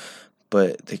well.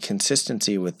 But the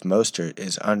consistency with Mostert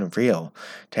is unreal.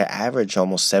 To average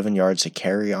almost 7 yards a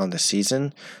carry on the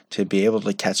season, to be able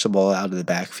to catch the ball out of the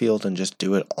backfield and just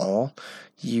do it all,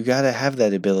 you got to have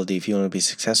that ability if you want to be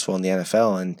successful in the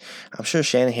NFL. And I'm sure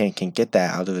Shanahan can get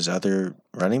that out of his other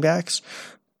running backs.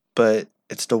 But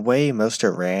it's the way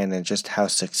Mostert ran and just how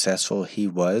successful he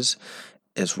was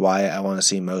is why I want to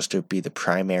see Mostert be the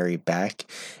primary back.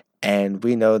 And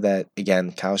we know that,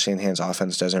 again, Kyle Shanahan's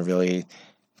offense doesn't really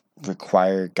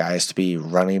require guys to be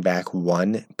running back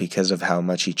one because of how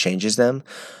much he changes them.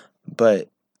 But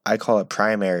I call it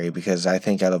primary because I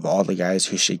think out of all the guys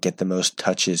who should get the most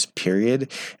touches,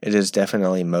 period, it is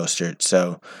definitely Mostert.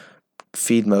 So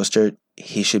feed Mostert.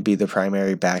 He should be the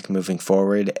primary back moving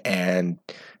forward. And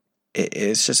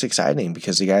it's just exciting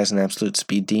because the guy's an absolute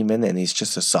speed demon and he's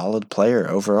just a solid player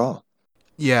overall.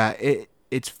 Yeah,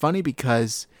 it's funny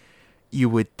because you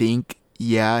would think,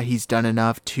 yeah, he's done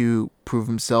enough to prove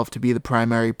himself to be the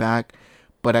primary back,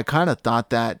 but I kind of thought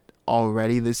that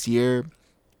already this year,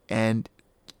 and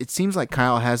it seems like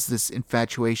Kyle has this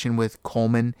infatuation with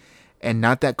Coleman, and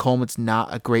not that Coleman's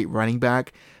not a great running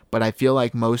back, but I feel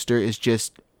like Mostert is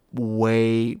just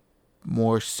way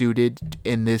more suited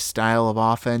in this style of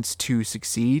offense to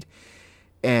succeed.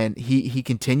 And he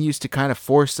continues to kind of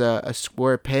force a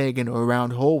square peg into a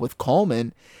round hole with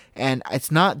Coleman. And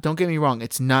it's not, don't get me wrong,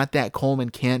 it's not that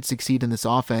Coleman can't succeed in this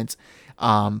offense,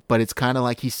 but it's kind of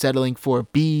like he's settling for a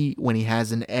B when he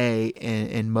has an A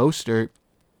in Mostert.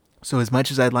 So as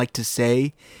much as I'd like to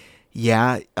say,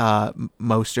 yeah,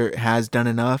 Mostert has done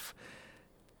enough,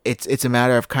 it's a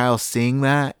matter of Kyle seeing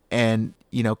that and,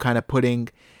 kind of putting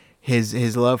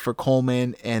his love for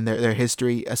Coleman and their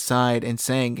history aside and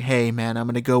saying, hey, man, I'm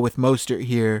going to go with Mostert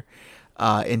here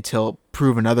until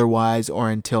proven otherwise or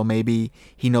until maybe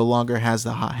he no longer has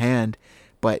the hot hand.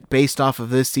 But based off of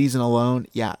this season alone,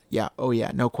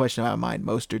 no question about mine,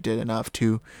 Mostert did enough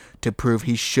to prove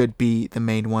he should be the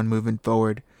main one moving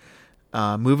forward.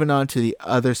 Moving on to the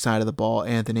other side of the ball,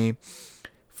 Anthony,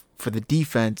 for the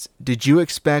defense, did you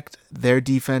expect their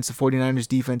defense, the 49ers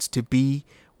defense, to be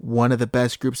one of the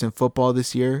best groups in football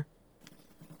this year?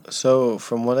 So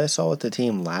from what I saw with the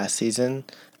team last season,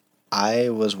 I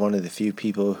was one of the few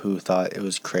people who thought it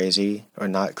was crazy, or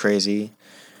not crazy,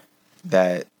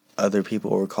 that other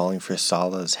people were calling for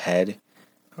Salah's head.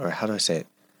 Or how do I say it?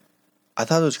 I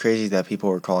thought it was crazy that people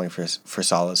were calling for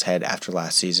Salah's head after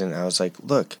last season. I was like,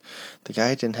 look, the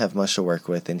guy didn't have much to work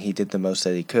with, and he did the most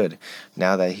that he could.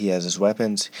 Now that he has his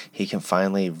weapons, he can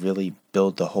finally really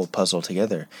build the whole puzzle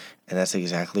together, and that's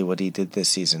exactly what he did this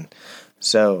season.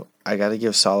 So I got to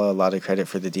give Salah a lot of credit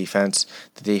for the defense.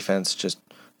 The defense just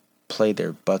played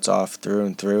their butts off through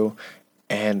and through,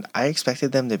 and I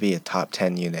expected them to be a top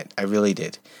 10 unit. I really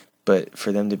did. But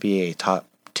for them to be a top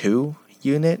 2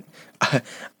 unit,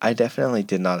 I definitely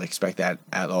did not expect that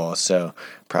at all. So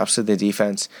props to the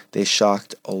defense. They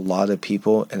shocked a lot of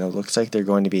people, and it looks like they're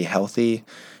going to be healthy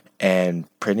and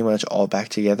pretty much all back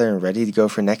together and ready to go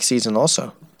for next season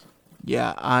also.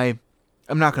 Yeah, I'm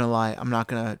not going to lie. I'm not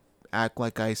going to act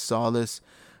like I saw this.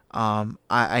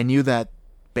 I knew that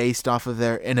based off of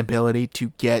their inability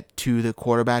to get to the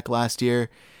quarterback last year,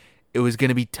 it was going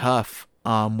to be tough.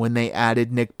 When they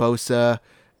added Nick Bosa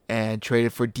and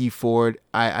traded for Dee Ford,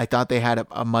 I thought they had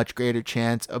a much greater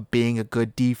chance of being a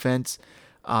good defense.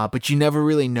 But you never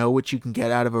really know what you can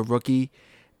get out of a rookie.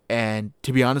 And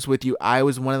to be honest with you, I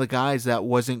was one of the guys that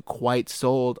wasn't quite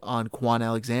sold on Quan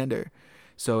Alexander.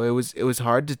 So it was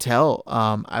hard to tell.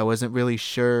 I wasn't really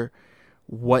sure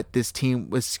what this defense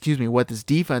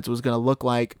was going to look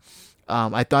like.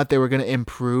 I thought they were going to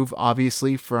improve,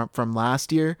 obviously, from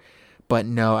last year. But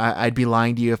no, I'd be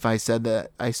lying to you if I said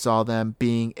that I saw them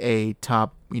being a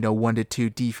top, 1 to 2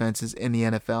 defenses in the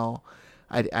NFL.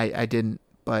 I didn't,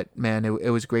 but man, it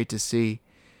was great to see.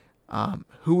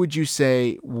 Who would you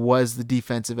say was the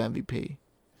defensive MVP?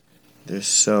 There's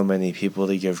so many people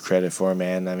to give credit for,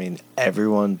 man. I mean,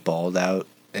 everyone balled out,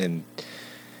 and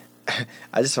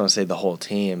I just want to say the whole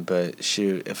team, but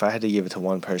shoot, if I had to give it to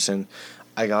one person,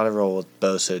 I gotta roll with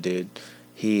Bosa, dude.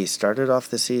 He started off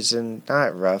the season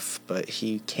not rough, but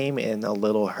he came in a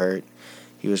little hurt.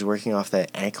 He was working off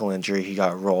that ankle injury he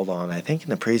got rolled on. I think in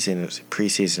the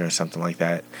preseason or something like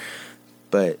that.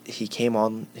 But he came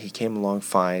along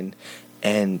fine,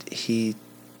 and he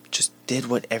just did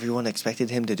what everyone expected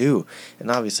him to do. And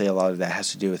obviously a lot of that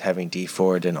has to do with having Dee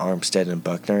Ford and Armstead and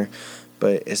Buckner,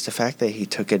 but it's the fact that he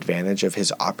took advantage of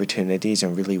his opportunities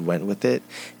and really went with it.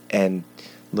 And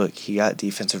look, he got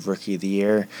Defensive Rookie of the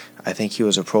Year. I think he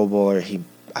was a Pro Bowler.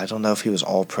 I don't know if he was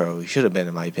All Pro. He should have been,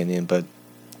 in my opinion, but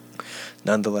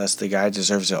nonetheless, the guy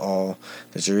deserves it all.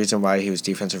 There's a reason why he was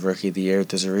Defensive Rookie of the Year.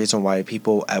 There's a reason why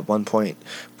people at one point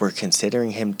were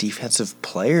considering him Defensive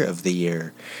Player of the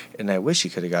Year. And I wish he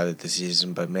could have got it this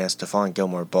season, but man, Stephon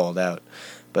Gilmore balled out.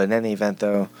 But in any event,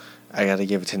 though, I got to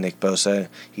give it to Nick Bosa.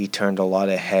 He turned a lot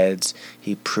of heads.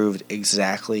 He proved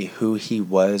exactly who he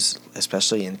was,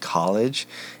 especially in college.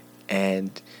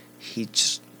 And he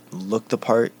just looked the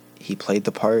part. He played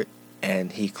the part.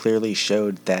 And he clearly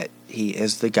showed that he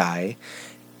is the guy.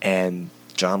 And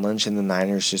John Lynch and the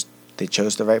Niners they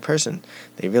chose the right person.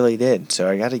 They really did. So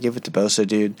I got to give it to Bosa,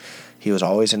 dude. He was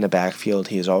always in the backfield.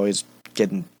 He was always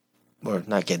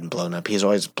not getting blown up. He was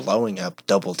always blowing up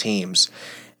double teams.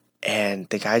 And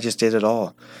the guy just did it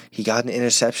all. He got an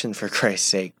interception, for Christ's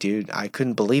sake, dude. I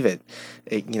couldn't believe it.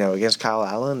 Against Kyle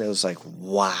Allen, it was like,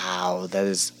 wow, that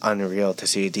is unreal to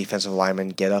see a defensive lineman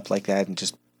get up like that and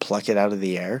just pluck it out of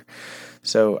the air.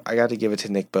 So I got to give it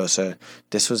to Nick Bosa.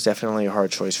 This was definitely a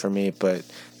hard choice for me, but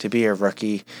to be a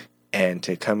rookie and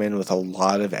to come in with a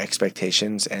lot of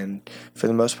expectations, and for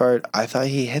the most part, I thought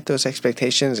he hit those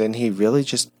expectations, and he really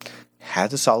just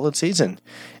had a solid season.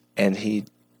 And he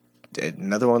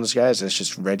another one of those guys that's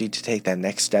just ready to take that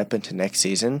next step into next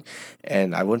season,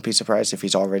 and I wouldn't be surprised if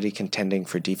he's already contending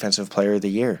for Defensive Player of the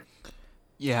Year.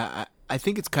 Yeah, I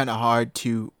think it's kind of hard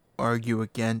to argue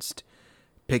against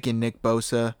picking Nick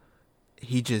Bosa.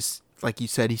 He just, like you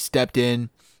said, he stepped in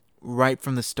right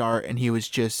from the start, and he was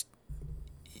just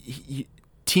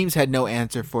teams had no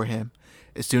answer for him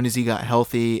as soon as he got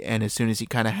healthy, and as soon as he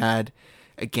kind of had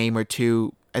a game or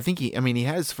two. I think he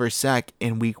had his first sack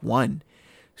in week 1.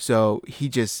 So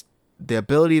the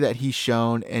ability that he's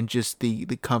shown, and just the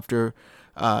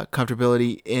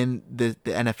comfortability in the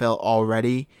NFL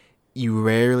already, you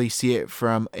rarely see it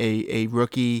from a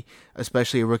rookie,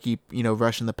 especially a rookie,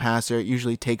 rushing the passer. It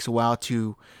usually takes a while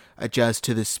to adjust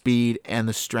to the speed and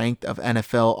the strength of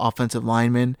NFL offensive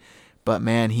linemen. But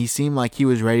man, he seemed like he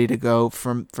was ready to go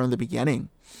from the beginning.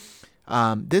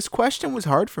 This question was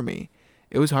hard for me.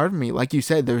 It was hard for me. Like you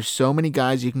said, there's so many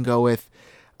guys you can go with.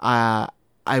 I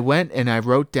went and I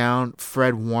wrote down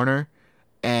Fred Warner,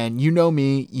 and you know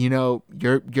me,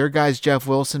 your guy's Jeff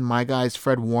Wilson, my guy's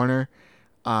Fred Warner.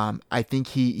 I think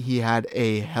he had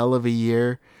a hell of a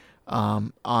year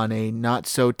on a not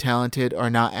so talented,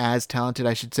 or not as talented,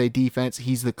 I should say, defense.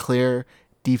 He's the clear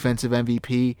defensive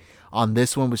MVP on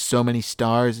this one with so many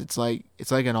stars. It's like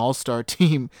an all-star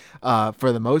team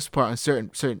for the most part on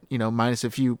certain minus a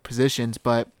few positions,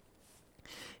 but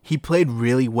he played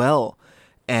really well.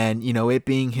 And, it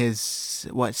being his,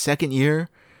 second year,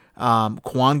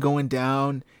 Quan going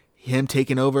down, him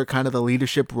taking over kind of the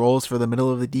leadership roles for the middle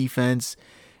of the defense,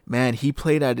 man, he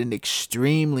played at an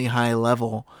extremely high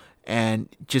level. And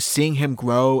just seeing him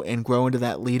grow into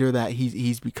that leader that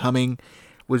he's becoming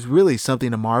was really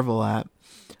something to marvel at.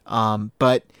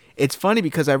 But it's funny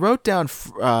because I wrote down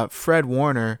Fred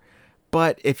Warner,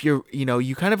 but if you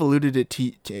kind of alluded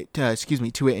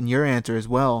to it in your answer as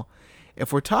well.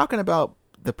 If we're talking about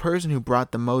the person who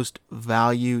brought the most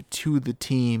value to the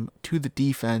team, to the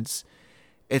defense,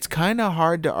 it's kind of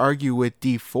hard to argue with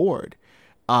Dee Ford,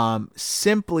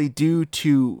 simply due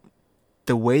to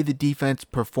the way the defense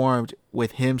performed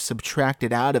with him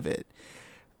subtracted out of it.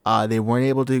 They weren't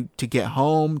able to get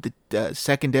home. The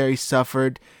secondary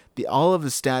suffered. All of the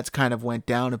stats kind of went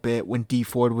down a bit when Dee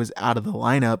Ford was out of the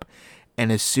lineup.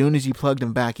 And as soon as you plugged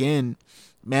him back in,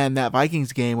 man, that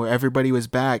Vikings game where everybody was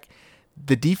back,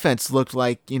 the defense looked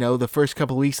like, the first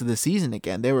couple of weeks of the season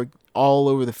again. They were all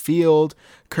over the field.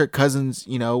 Kirk Cousins,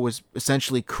 was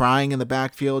essentially crying in the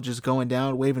backfield, just going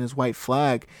down, waving his white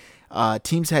flag.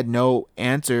 Teams had no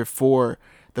answer for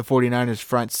the 49ers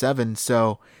front seven.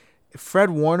 So Fred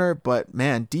Warner, but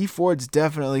man, Dee Ford's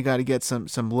definitely got to get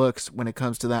some looks when it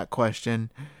comes to that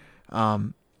question.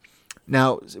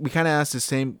 Now, we kind of asked the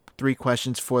same 3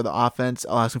 questions for the offense.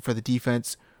 I'll ask them for the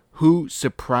defense. Who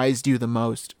surprised you the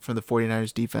most from the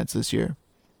 49ers defense this year?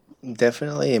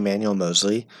 Definitely Emmanuel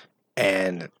Moseley.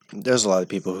 And there's a lot of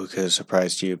people who could have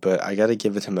surprised you, but I got to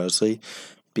give it to Moseley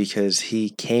because he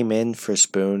came in for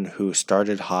Spoon, who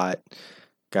started hot,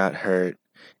 got hurt,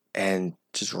 and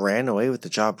just ran away with the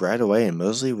job right away. And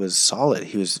Mosley was solid.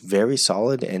 He was very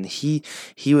solid, and he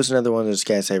was another one of those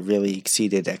guys that really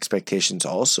exceeded expectations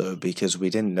also, because we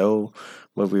didn't know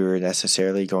what we were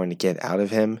necessarily going to get out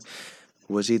of him.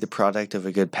 Was he the product of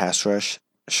a good pass rush?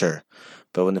 Sure.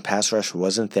 But when the pass rush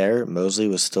wasn't there, Mosley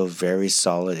was still very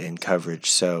solid in coverage.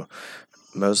 So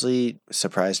Mosley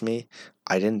surprised me.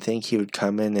 I didn't think he would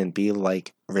come in and be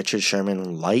like Richard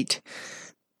Sherman light,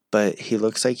 but he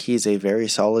looks like he's a very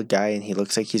solid guy, and he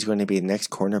looks like he's going to be the next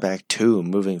cornerback too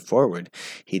moving forward.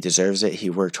 He deserves it. He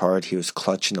worked hard. He was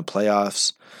clutch in the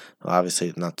playoffs. Well,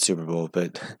 obviously not the Super Bowl,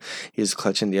 but he was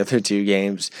clutch in the other 2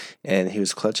 games, and he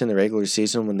was clutch in the regular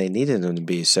season when they needed him to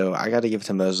be. So I got to give it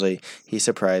to Mosley. He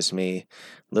surprised me.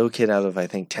 Little kid out of, I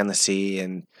think, Tennessee,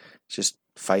 and just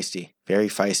feisty. Very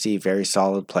feisty, very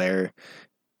solid player.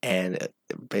 And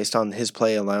based on his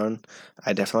play alone,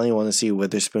 I definitely want to see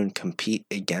Witherspoon compete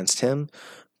against him.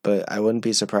 But I wouldn't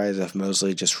be surprised if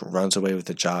Mosley just runs away with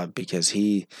the job, because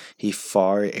he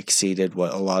far exceeded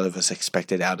what a lot of us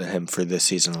expected out of him for this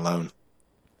season alone.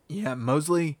 Yeah,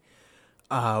 Mosley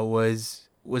was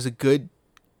a good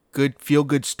feel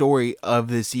good story of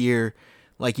this year.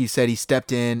 Like you said, he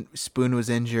stepped in. Spoon was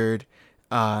injured,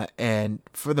 and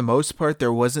for the most part,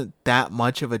 there wasn't that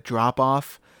much of a drop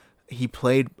off. He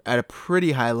played at a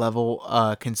pretty high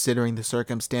level, considering the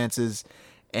circumstances,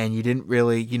 and you didn't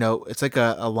really, it's like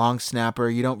a long snapper.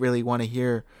 You don't really want to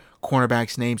hear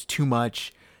cornerbacks' names too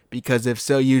much, because if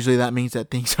so, usually that means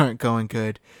that things aren't going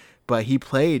good. But he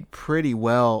played pretty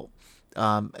well,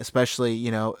 especially,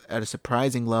 at a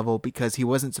surprising level, because he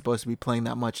wasn't supposed to be playing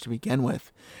that much to begin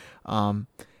with. And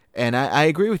I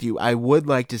agree with you. I would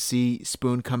like to see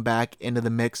Spoon come back into the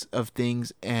mix of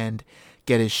things and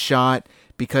get his shot,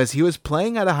 because he was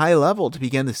playing at a high level to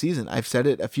begin the season. I've said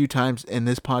it a few times in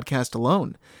this podcast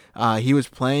alone. He was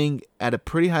playing at a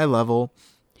pretty high level.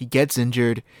 He gets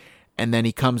injured, and then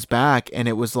he comes back, and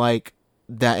it was like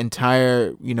that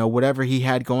entire, whatever he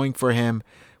had going for him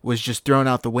was just thrown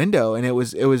out the window. And it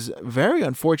was very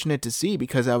unfortunate to see,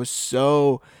 because I was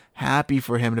so happy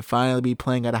for him to finally be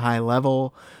playing at a high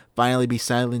level, finally be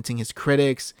silencing his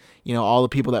critics, all the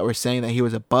people that were saying that he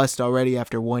was a bust already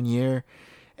after 1 year.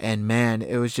 And man,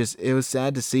 it was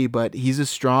sad to see, but he's a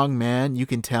strong man. You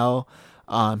can tell.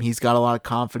 He's got a lot of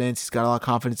confidence. He's got a lot of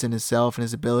confidence in himself and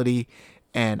his ability.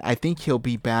 And I think he'll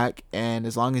be back. And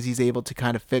as long as he's able to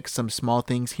kind of fix some small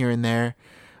things here and there,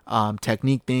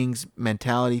 technique things,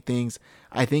 mentality things,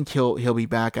 I think he'll be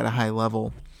back at a high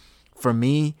level. For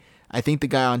me, I think the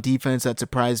guy on defense that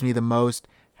surprised me the most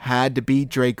had to be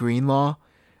Dre Greenlaw.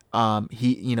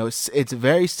 It's a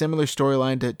very similar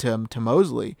storyline to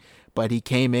Mosley, but he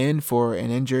came in for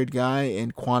an injured guy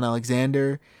in Quan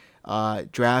Alexander,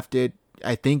 drafted.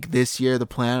 I think this year the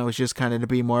plan was just kind of to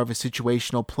be more of a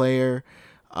situational player,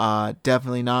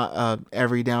 definitely not a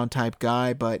every down type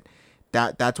guy, but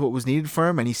that's what was needed for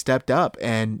him, and he stepped up,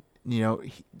 and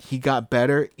he got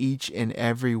better each and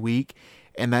every week,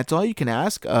 and that's all you can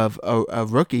ask of a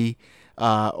rookie,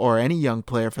 or any young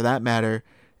player for that matter.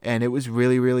 And it was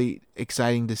really, really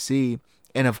exciting to see.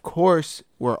 And of course,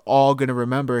 we're all going to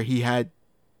remember he had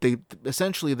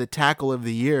essentially the tackle of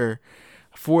the year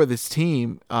for this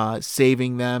team,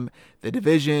 saving them the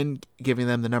division, giving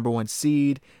them the number 1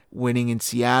 seed, winning in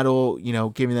Seattle,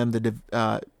 giving them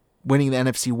winning the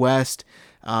NFC West.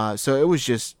 So it was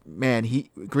just, man,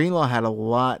 Greenlaw had a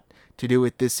lot to do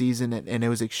with this season, and it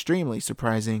was extremely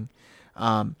surprising.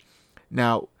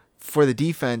 Now, for the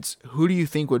defense, who do you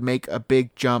think would make a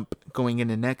big jump going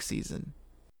into next season?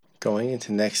 Going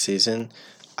into next season,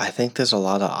 I think there's a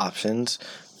lot of options,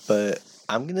 but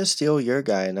I'm going to steal your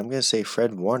guy, and I'm going to say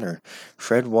Fred Warner.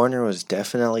 Fred Warner was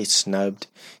definitely snubbed.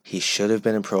 He should have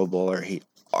been a Pro Bowler. He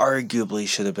arguably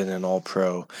should have been an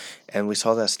All-Pro. And we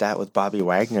saw that stat with Bobby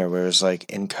Wagner, where it was like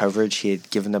in coverage, he had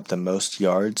given up the most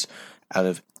yards out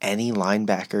of any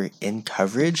linebacker in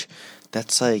coverage.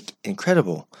 That's like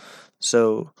incredible.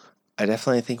 So I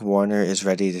definitely think Warner is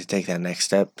ready to take that next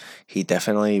step. He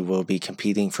definitely will be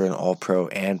competing for an All-Pro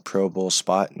and Pro Bowl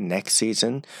spot next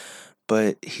season,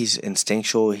 but he's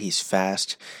instinctual, he's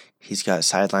fast, he's got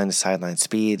sideline-to-sideline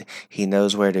speed, he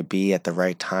knows where to be at the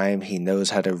right time, he knows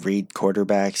how to read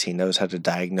quarterbacks, he knows how to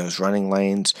diagnose running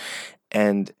lanes,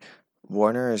 and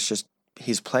Warner is just,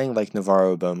 he's playing like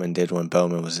Navarro Bowman did when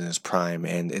Bowman was in his prime,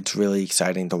 and it's really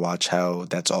exciting to watch how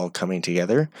that's all coming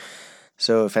together.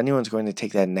 So if anyone's going to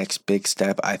take that next big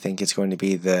step, I think it's going to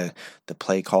be the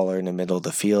play caller in the middle of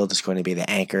the field. It's going to be the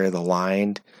anchor, the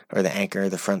line, or the anchor,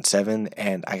 the front seven.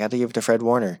 And I got to give it to Fred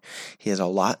Warner. He has a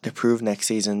lot to prove next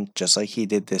season, just like he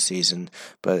did this season.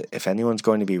 But if anyone's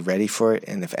going to be ready for it,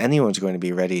 and if anyone's going to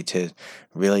be ready to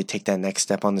really take that next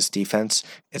step on this defense,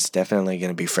 it's definitely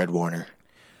going to be Fred Warner.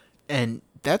 And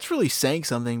that's really saying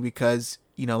something because,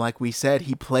 like we said,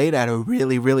 he played at a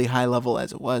really, really high level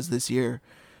as it was this year.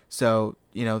 So,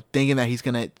 thinking that he's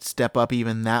going to step up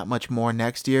even that much more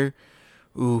next year,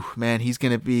 ooh, man, he's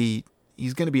going to be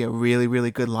a really,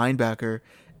 really good linebacker,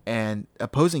 and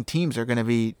opposing teams are going to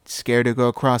be scared to go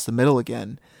across the middle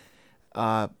again.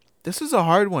 This is a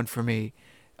hard one for me,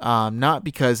 not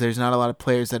because there's not a lot of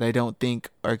players that I don't think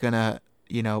are going to,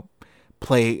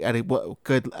 play at a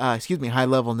good, high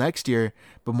level next year,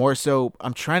 but more so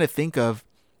I'm trying to think of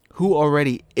who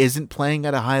already isn't playing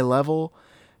at a high level.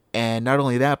 And not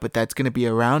only that, but that's going to be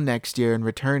around next year and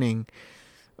returning.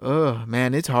 Oh,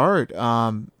 man, it's hard.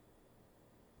 I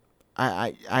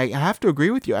have to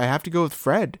agree with you. I have to go with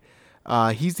Fred.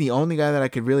 He's the only guy that I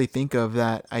could really think of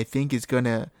that I think is going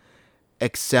to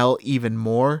excel even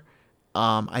more.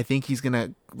 I think he's going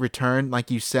to return, like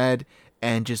you said,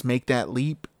 and just make that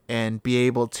leap and be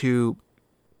able to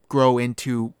grow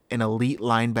into an elite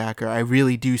linebacker. I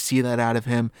really do see that out of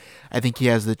him. I think he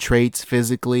has the traits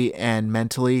physically and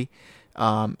mentally.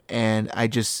 And I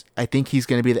think he's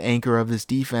going to be the anchor of this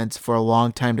defense for a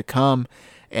long time to come.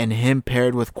 And him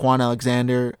paired with Quan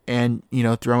Alexander and,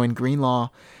 throw in Greenlaw,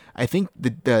 I think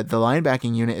the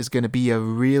linebacking unit is going to be a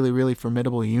really, really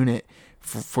formidable unit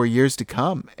for years to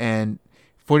come. And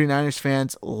 49ers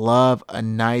fans love a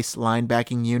nice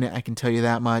linebacking unit, I can tell you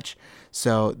that much.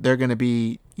 So they're going to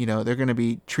be,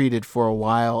 treated for a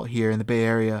while here in the Bay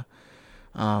Area.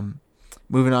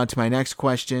 Moving on to my next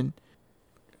question.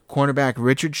 Cornerback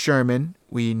Richard Sherman.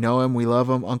 We know him. We love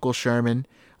him. Uncle Sherman.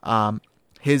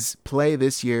 His play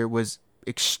this year was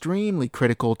extremely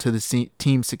critical to the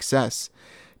team's success.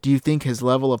 Do you think his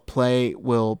level of play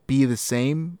will be the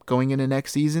same going into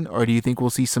next season, or do you think we'll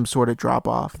see some sort of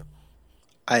drop-off?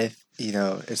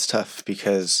 It's tough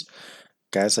because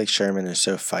guys like Sherman are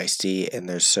so feisty and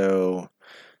they're so,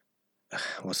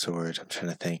 what's the word? I'm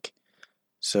trying to think.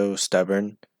 So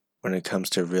stubborn when it comes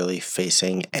to really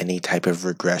facing any type of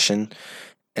regression.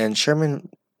 And Sherman,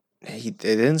 it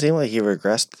didn't seem like he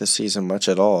regressed this season much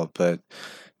at all, but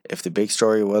if the big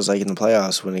story was like in the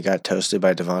playoffs when he got toasted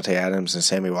by Devontae Adams and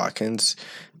Sammy Watkins,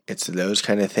 it's those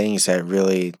kind of things that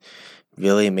really,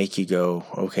 really make you go,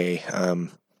 okay,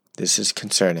 this is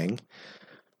concerning.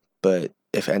 But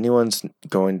if anyone's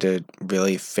going to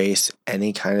really face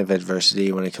any kind of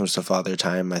adversity when it comes to Father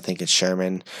Time, I think it's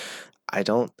Sherman. I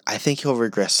think he'll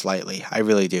regress slightly. I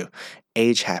really do.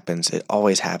 Age happens. It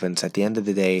always happens. At the end of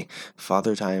the day,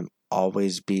 Father Time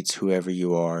always beats whoever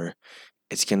you are.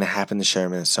 It's going to happen to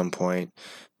Sherman at some point.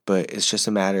 But it's just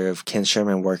a matter of, can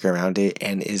Sherman work around it,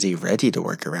 and is he ready to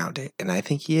work around it? And I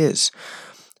think he is.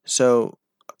 So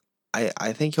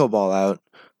I think he'll ball out.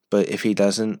 But if he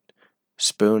doesn't,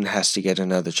 Spoon has to get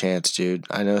another chance, dude.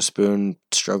 I know Spoon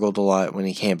struggled a lot when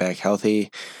he came back healthy,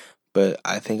 but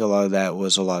I think a lot of that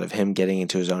was a lot of him getting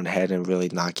into his own head and really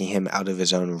knocking him out of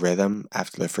his own rhythm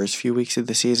after the first few weeks of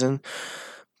the season.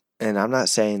 And I'm not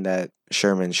saying that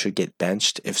Sherman should get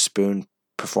benched if Spoon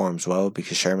performs well,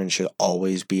 because Sherman should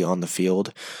always be on the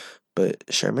field. But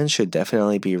Sherman should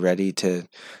definitely be ready to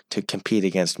compete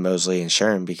against Mosley and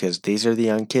Sherman, because these are the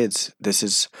young kids. This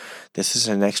is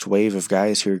the next wave of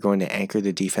guys who are going to anchor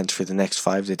the defense for the next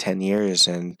 5 to 10 years.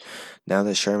 And now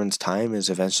that Sherman's time is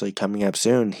eventually coming up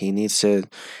soon, he needs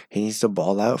to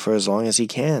ball out for as long as he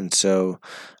can. So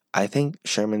I think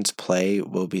Sherman's play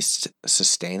will be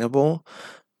sustainable,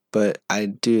 but I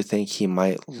do think he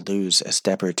might lose a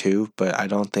step or two. But I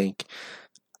don't think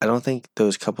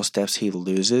those couple steps he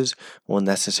loses will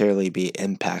necessarily be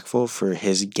impactful for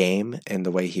his game and the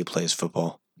way he plays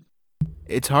football.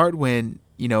 It's hard when,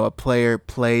 a player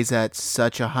plays at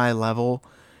such a high level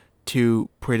to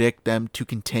predict them to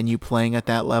continue playing at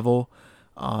that level.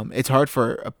 It's hard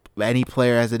for any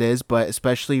player as it is, but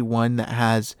especially one that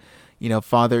has,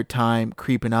 Father Time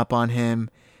creeping up on him.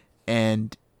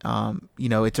 And,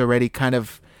 it's already kind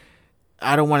of,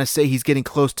 I don't want to say he's getting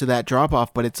close to that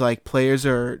drop-off, but it's like fans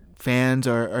are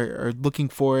looking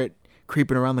for it,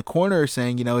 creeping around the corner,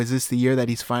 saying, is this the year that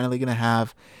he's finally going to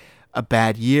have a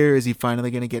bad year? Is he finally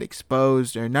going to get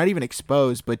exposed? Or not even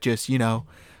exposed, but just, you're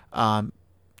going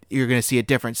to see a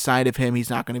different side of him. He's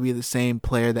not going to be the same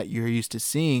player that you're used to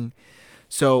seeing.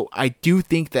 So I do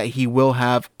think that he will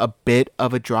have a bit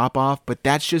of a drop-off, but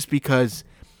that's just because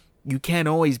you can't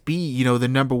always be, the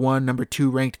number one, number two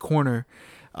ranked corner.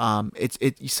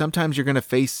 Sometimes you're going to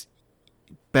face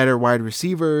better wide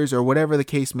receivers or whatever the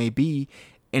case may be,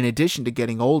 in addition to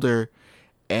getting older.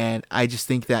 And I just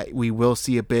think that we will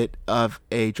see a bit of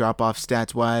a drop off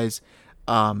stats wise.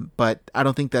 But I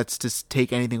don't think that's to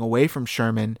take anything away from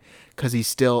Sherman, because he's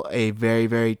still a very,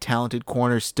 very talented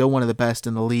corner, still one of the best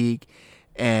in the league.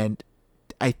 And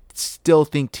I still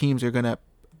think teams are going to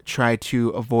try to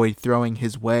avoid throwing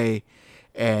his way,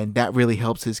 and that really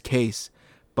helps his case.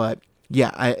 But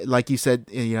yeah, like you said,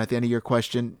 at the end of your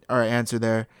question or answer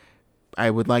there, I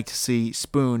would like to see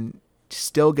Spoon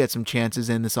still get some chances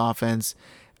in this defense,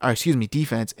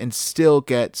 and still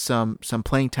get some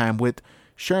playing time with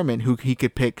Sherman, who he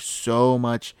could pick up so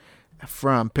much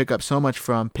from,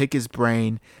 pick his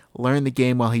brain, learn the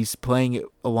game while he's playing it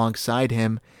alongside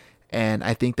him. And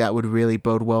I think that would really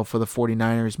bode well for the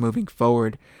 49ers moving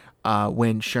forward,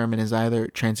 when Sherman is either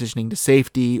transitioning to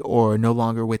safety or no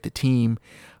longer with the team.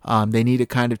 They need to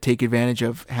kind of take advantage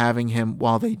of having him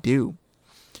while they do.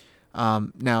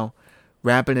 Now,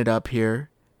 wrapping it up here,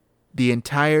 the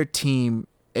entire team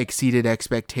exceeded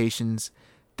expectations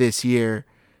this year,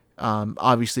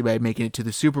 obviously by making it to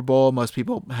the Super Bowl. Most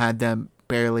people had them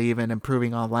barely even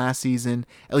improving on last season,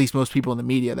 at least most people in the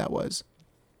media, that was.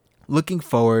 Looking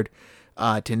forward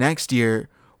to next year,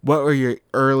 what were your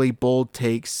early bold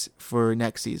takes for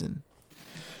next season?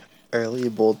 Early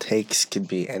bold takes could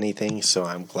be anything, so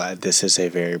I'm glad this is a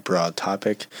very broad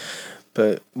topic.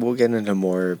 But we'll get into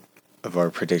more of our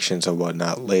predictions and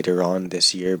whatnot later on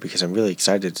this year, because I'm really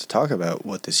excited to talk about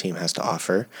what this team has to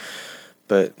offer.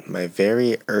 But my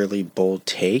very early bold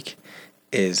take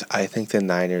is I think the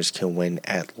Niners can win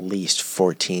at least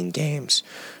 14 games.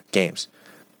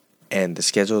 And the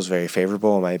schedule is very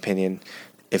favorable, in my opinion.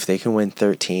 If they can win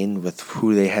 13 with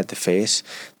who they had to face,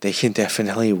 they can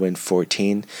definitely win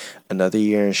 14. Another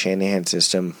year in Shanahan's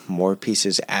system, more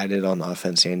pieces added on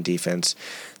offense and defense.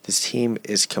 This team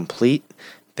is complete.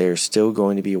 They're still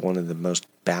going to be one of the most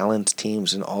balanced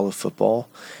teams in all of football.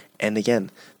 And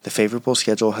again, the favorable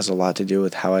schedule has a lot to do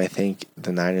with how I think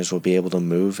the Niners will be able to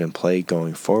move and play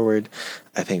going forward.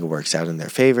 I think it works out in their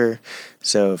favor.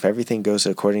 So if everything goes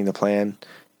according to plan,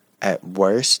 at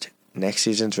worst, next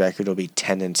season's record will be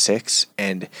 10-6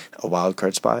 and a wild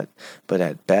card spot. But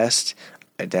at best,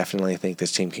 I definitely think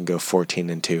this team can go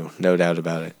 14-2. No doubt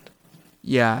about it.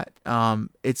 Yeah,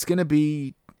 it's going to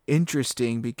be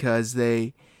interesting because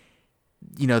they're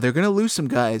going to lose some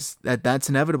guys. That's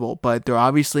inevitable, but they're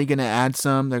obviously going to add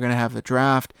some. They're going to have the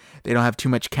draft. They don't have too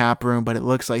much cap room, but it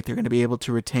looks like they're going to be able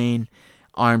to retain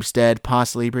Armstead,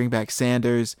 possibly bring back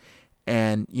Sanders.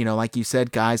 And, like you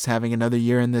said, guys having another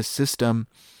year in this system,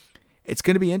 it's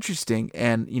going to be interesting.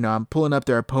 And, I'm pulling up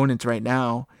their opponents right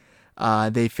now.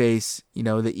 They face,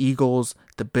 the Eagles,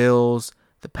 the Bills,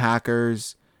 the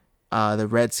Packers, the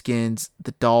Redskins,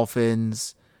 the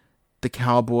Dolphins, the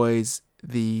Cowboys,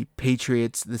 the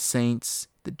Patriots, the Saints,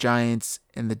 the Giants,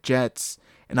 and the Jets,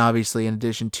 and obviously in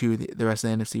addition to the rest of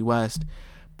the NFC West.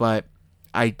 But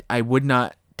I would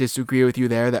not disagree with you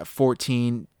there that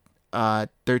 13,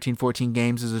 14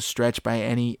 games is a stretch by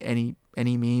any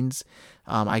means.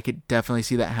 I could definitely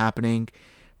see that happening,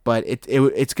 but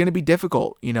it's going to be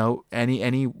difficult.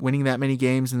 Any winning that many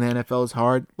games in the NFL is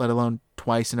hard, let alone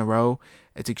twice in a row.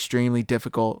 It's extremely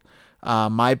difficult.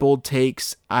 My bold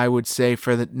takes, I would say,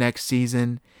 for the next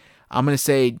season, I'm going to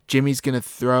say Jimmy's going to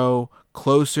throw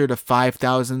closer to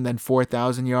 5,000 than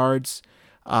 4,000 yards.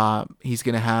 He's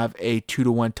going to have a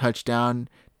 2-to-1 touchdown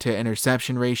to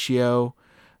interception ratio.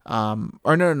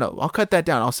 Or no, I'll cut that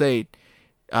down. I'll say,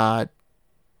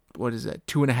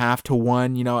 2.5 to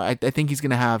 1. I think he's going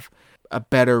to have a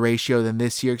better ratio than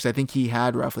this year, because I think he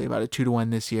had roughly about a 2-to-1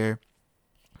 this year.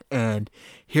 And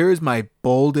here's my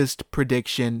boldest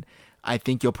prediction I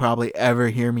think you'll probably ever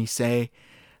hear me say.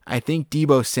 I think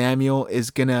Deebo Samuel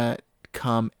is going to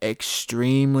come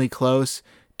extremely close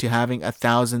to having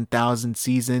 1,000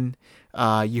 season.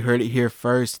 You heard it here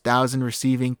first. 1,000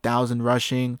 receiving, 1,000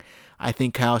 rushing. I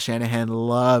think Kyle Shanahan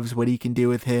loves what he can do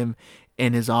with him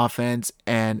in his offense,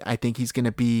 and I think he's going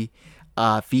to be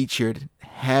featured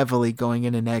heavily going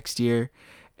into next year.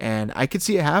 And I could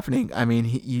see it happening. I mean,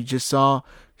 you just saw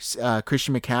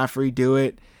Christian McCaffrey do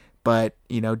it, but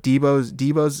Deebo's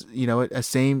a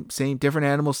same different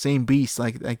animal, same beast,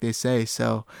 like they say.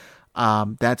 So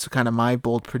that's kind of my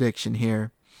bold prediction here.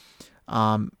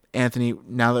 Anthony,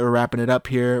 now that we're wrapping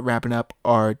up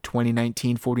our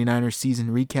 2019 49ers season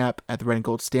recap at the Red and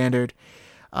Gold Standard,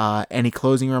 any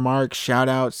closing remarks, shout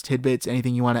outs, tidbits,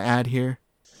 anything you want to add here?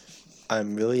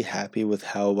 I'm really happy with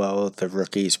how well the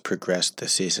rookies progressed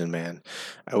this season, man.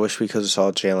 I wish we could have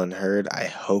saw Jalen Hurd. I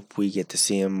hope we get to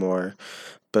see him more.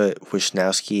 But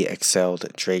Wisnowski excelled,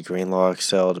 Dre Greenlaw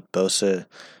excelled, Bosa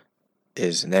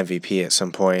is an MVP at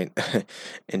some point,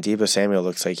 and Deebo Samuel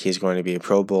looks like he's going to be a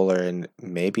Pro Bowler and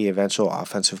maybe eventual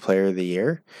Offensive Player of the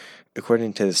Year.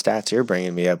 According to the stats you're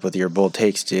bringing me up with your bold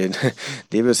takes, dude,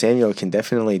 Deebo Samuel can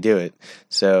definitely do it.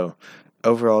 So,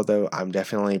 overall, though, I'm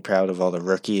definitely proud of all the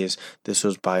rookies. This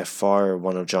was by far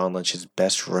one of John Lynch's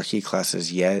best rookie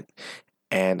classes yet.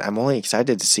 And I'm only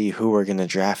excited to see who we're going to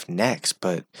draft next.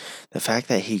 But the fact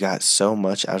that he got so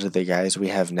much out of the guys we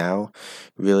have now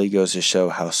really goes to show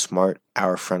how smart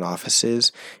our front office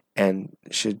is, and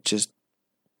should just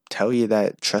tell you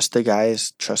that trust the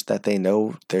guys, trust that they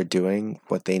know they're doing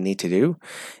what they need to do,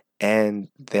 and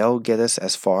they'll get us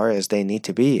as far as they need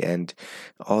to be. And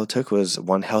all it took was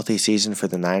one healthy season for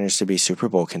the Niners to be Super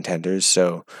Bowl contenders.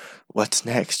 So what's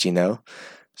next, you know?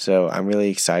 So I'm really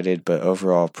excited, but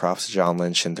overall, props to John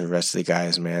Lynch and the rest of the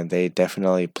guys, man. They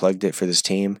definitely plugged it for this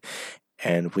team,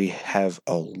 and we have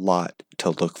a lot to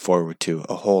look forward to,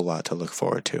 a whole lot to look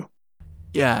forward to.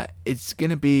 Yeah, it's going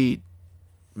to be,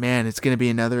 man, it's going to be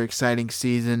another exciting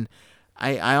season.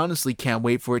 I honestly can't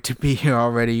wait for it to be here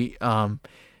already.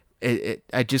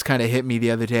 It just kind of hit me the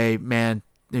other day, man,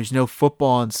 there's no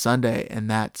football on Sunday, and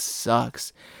that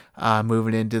sucks.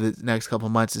 Moving into the next couple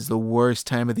months is the worst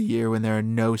time of the year when there are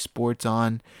no sports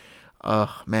on.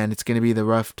 Man, it's going to be the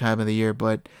rough time of the year,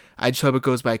 but I just hope it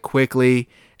goes by quickly.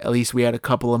 At least we had a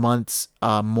couple of months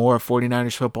more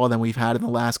 49ers football than we've had in the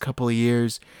last couple of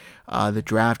years. The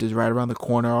draft is right around the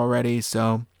corner already,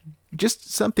 so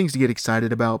just some things to get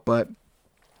excited about. But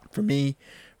for me,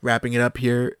 wrapping it up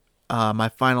here, my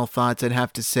final thoughts, I'd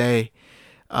have to say,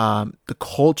 the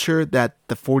culture that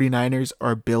the 49ers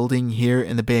are building here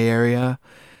in the Bay Area,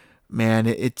 man,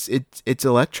 it's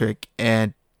electric,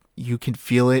 and you can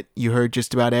feel it. You heard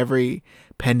just about every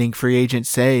pending free agent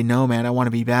say, no, man, I want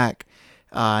to be back.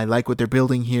 I like what they're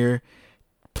building here.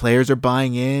 Players are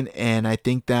buying in, and I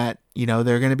think that,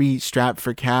 they're going to be strapped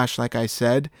for cash, like I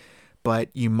said, but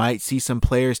you might see some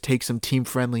players take some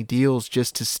team-friendly deals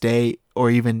just to stay or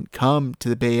even come to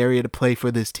the Bay Area to play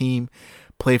for this team,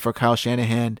 play for Kyle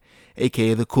Shanahan,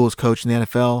 aka the coolest coach in the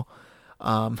NFL.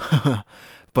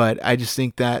 But I just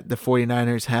think that the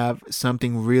 49ers have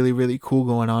something really, really cool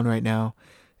going on right now,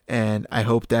 and I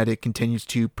hope that it continues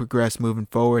to progress moving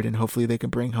forward, and hopefully they can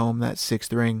bring home that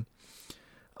 6th ring.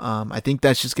 I think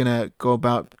that's just going to go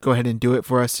ahead and do it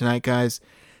for us tonight, guys.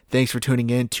 Thanks for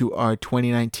tuning in to our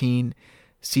 2019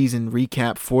 season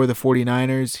recap for the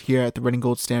 49ers here at the Red and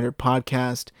Gold Standard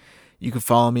Podcast. You can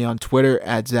follow me on Twitter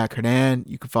at Zach Hernan.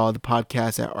 You can follow the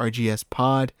podcast at RGS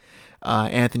Pod.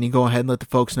 Anthony, go ahead and let the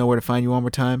folks know where to find you one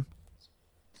more time.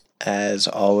 As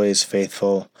always,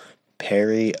 faithful,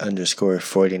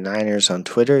 Perry_49ers on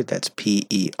Twitter. That's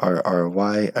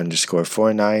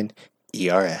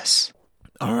PERRY_49ERS.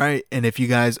 All right, and if you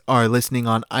guys are listening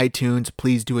on iTunes,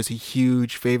 please do us a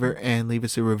huge favor and leave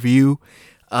us a review.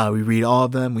 We read all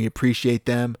of them. We appreciate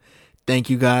them. Thank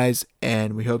you guys,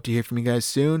 and we hope to hear from you guys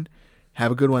soon.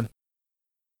 Have a good one.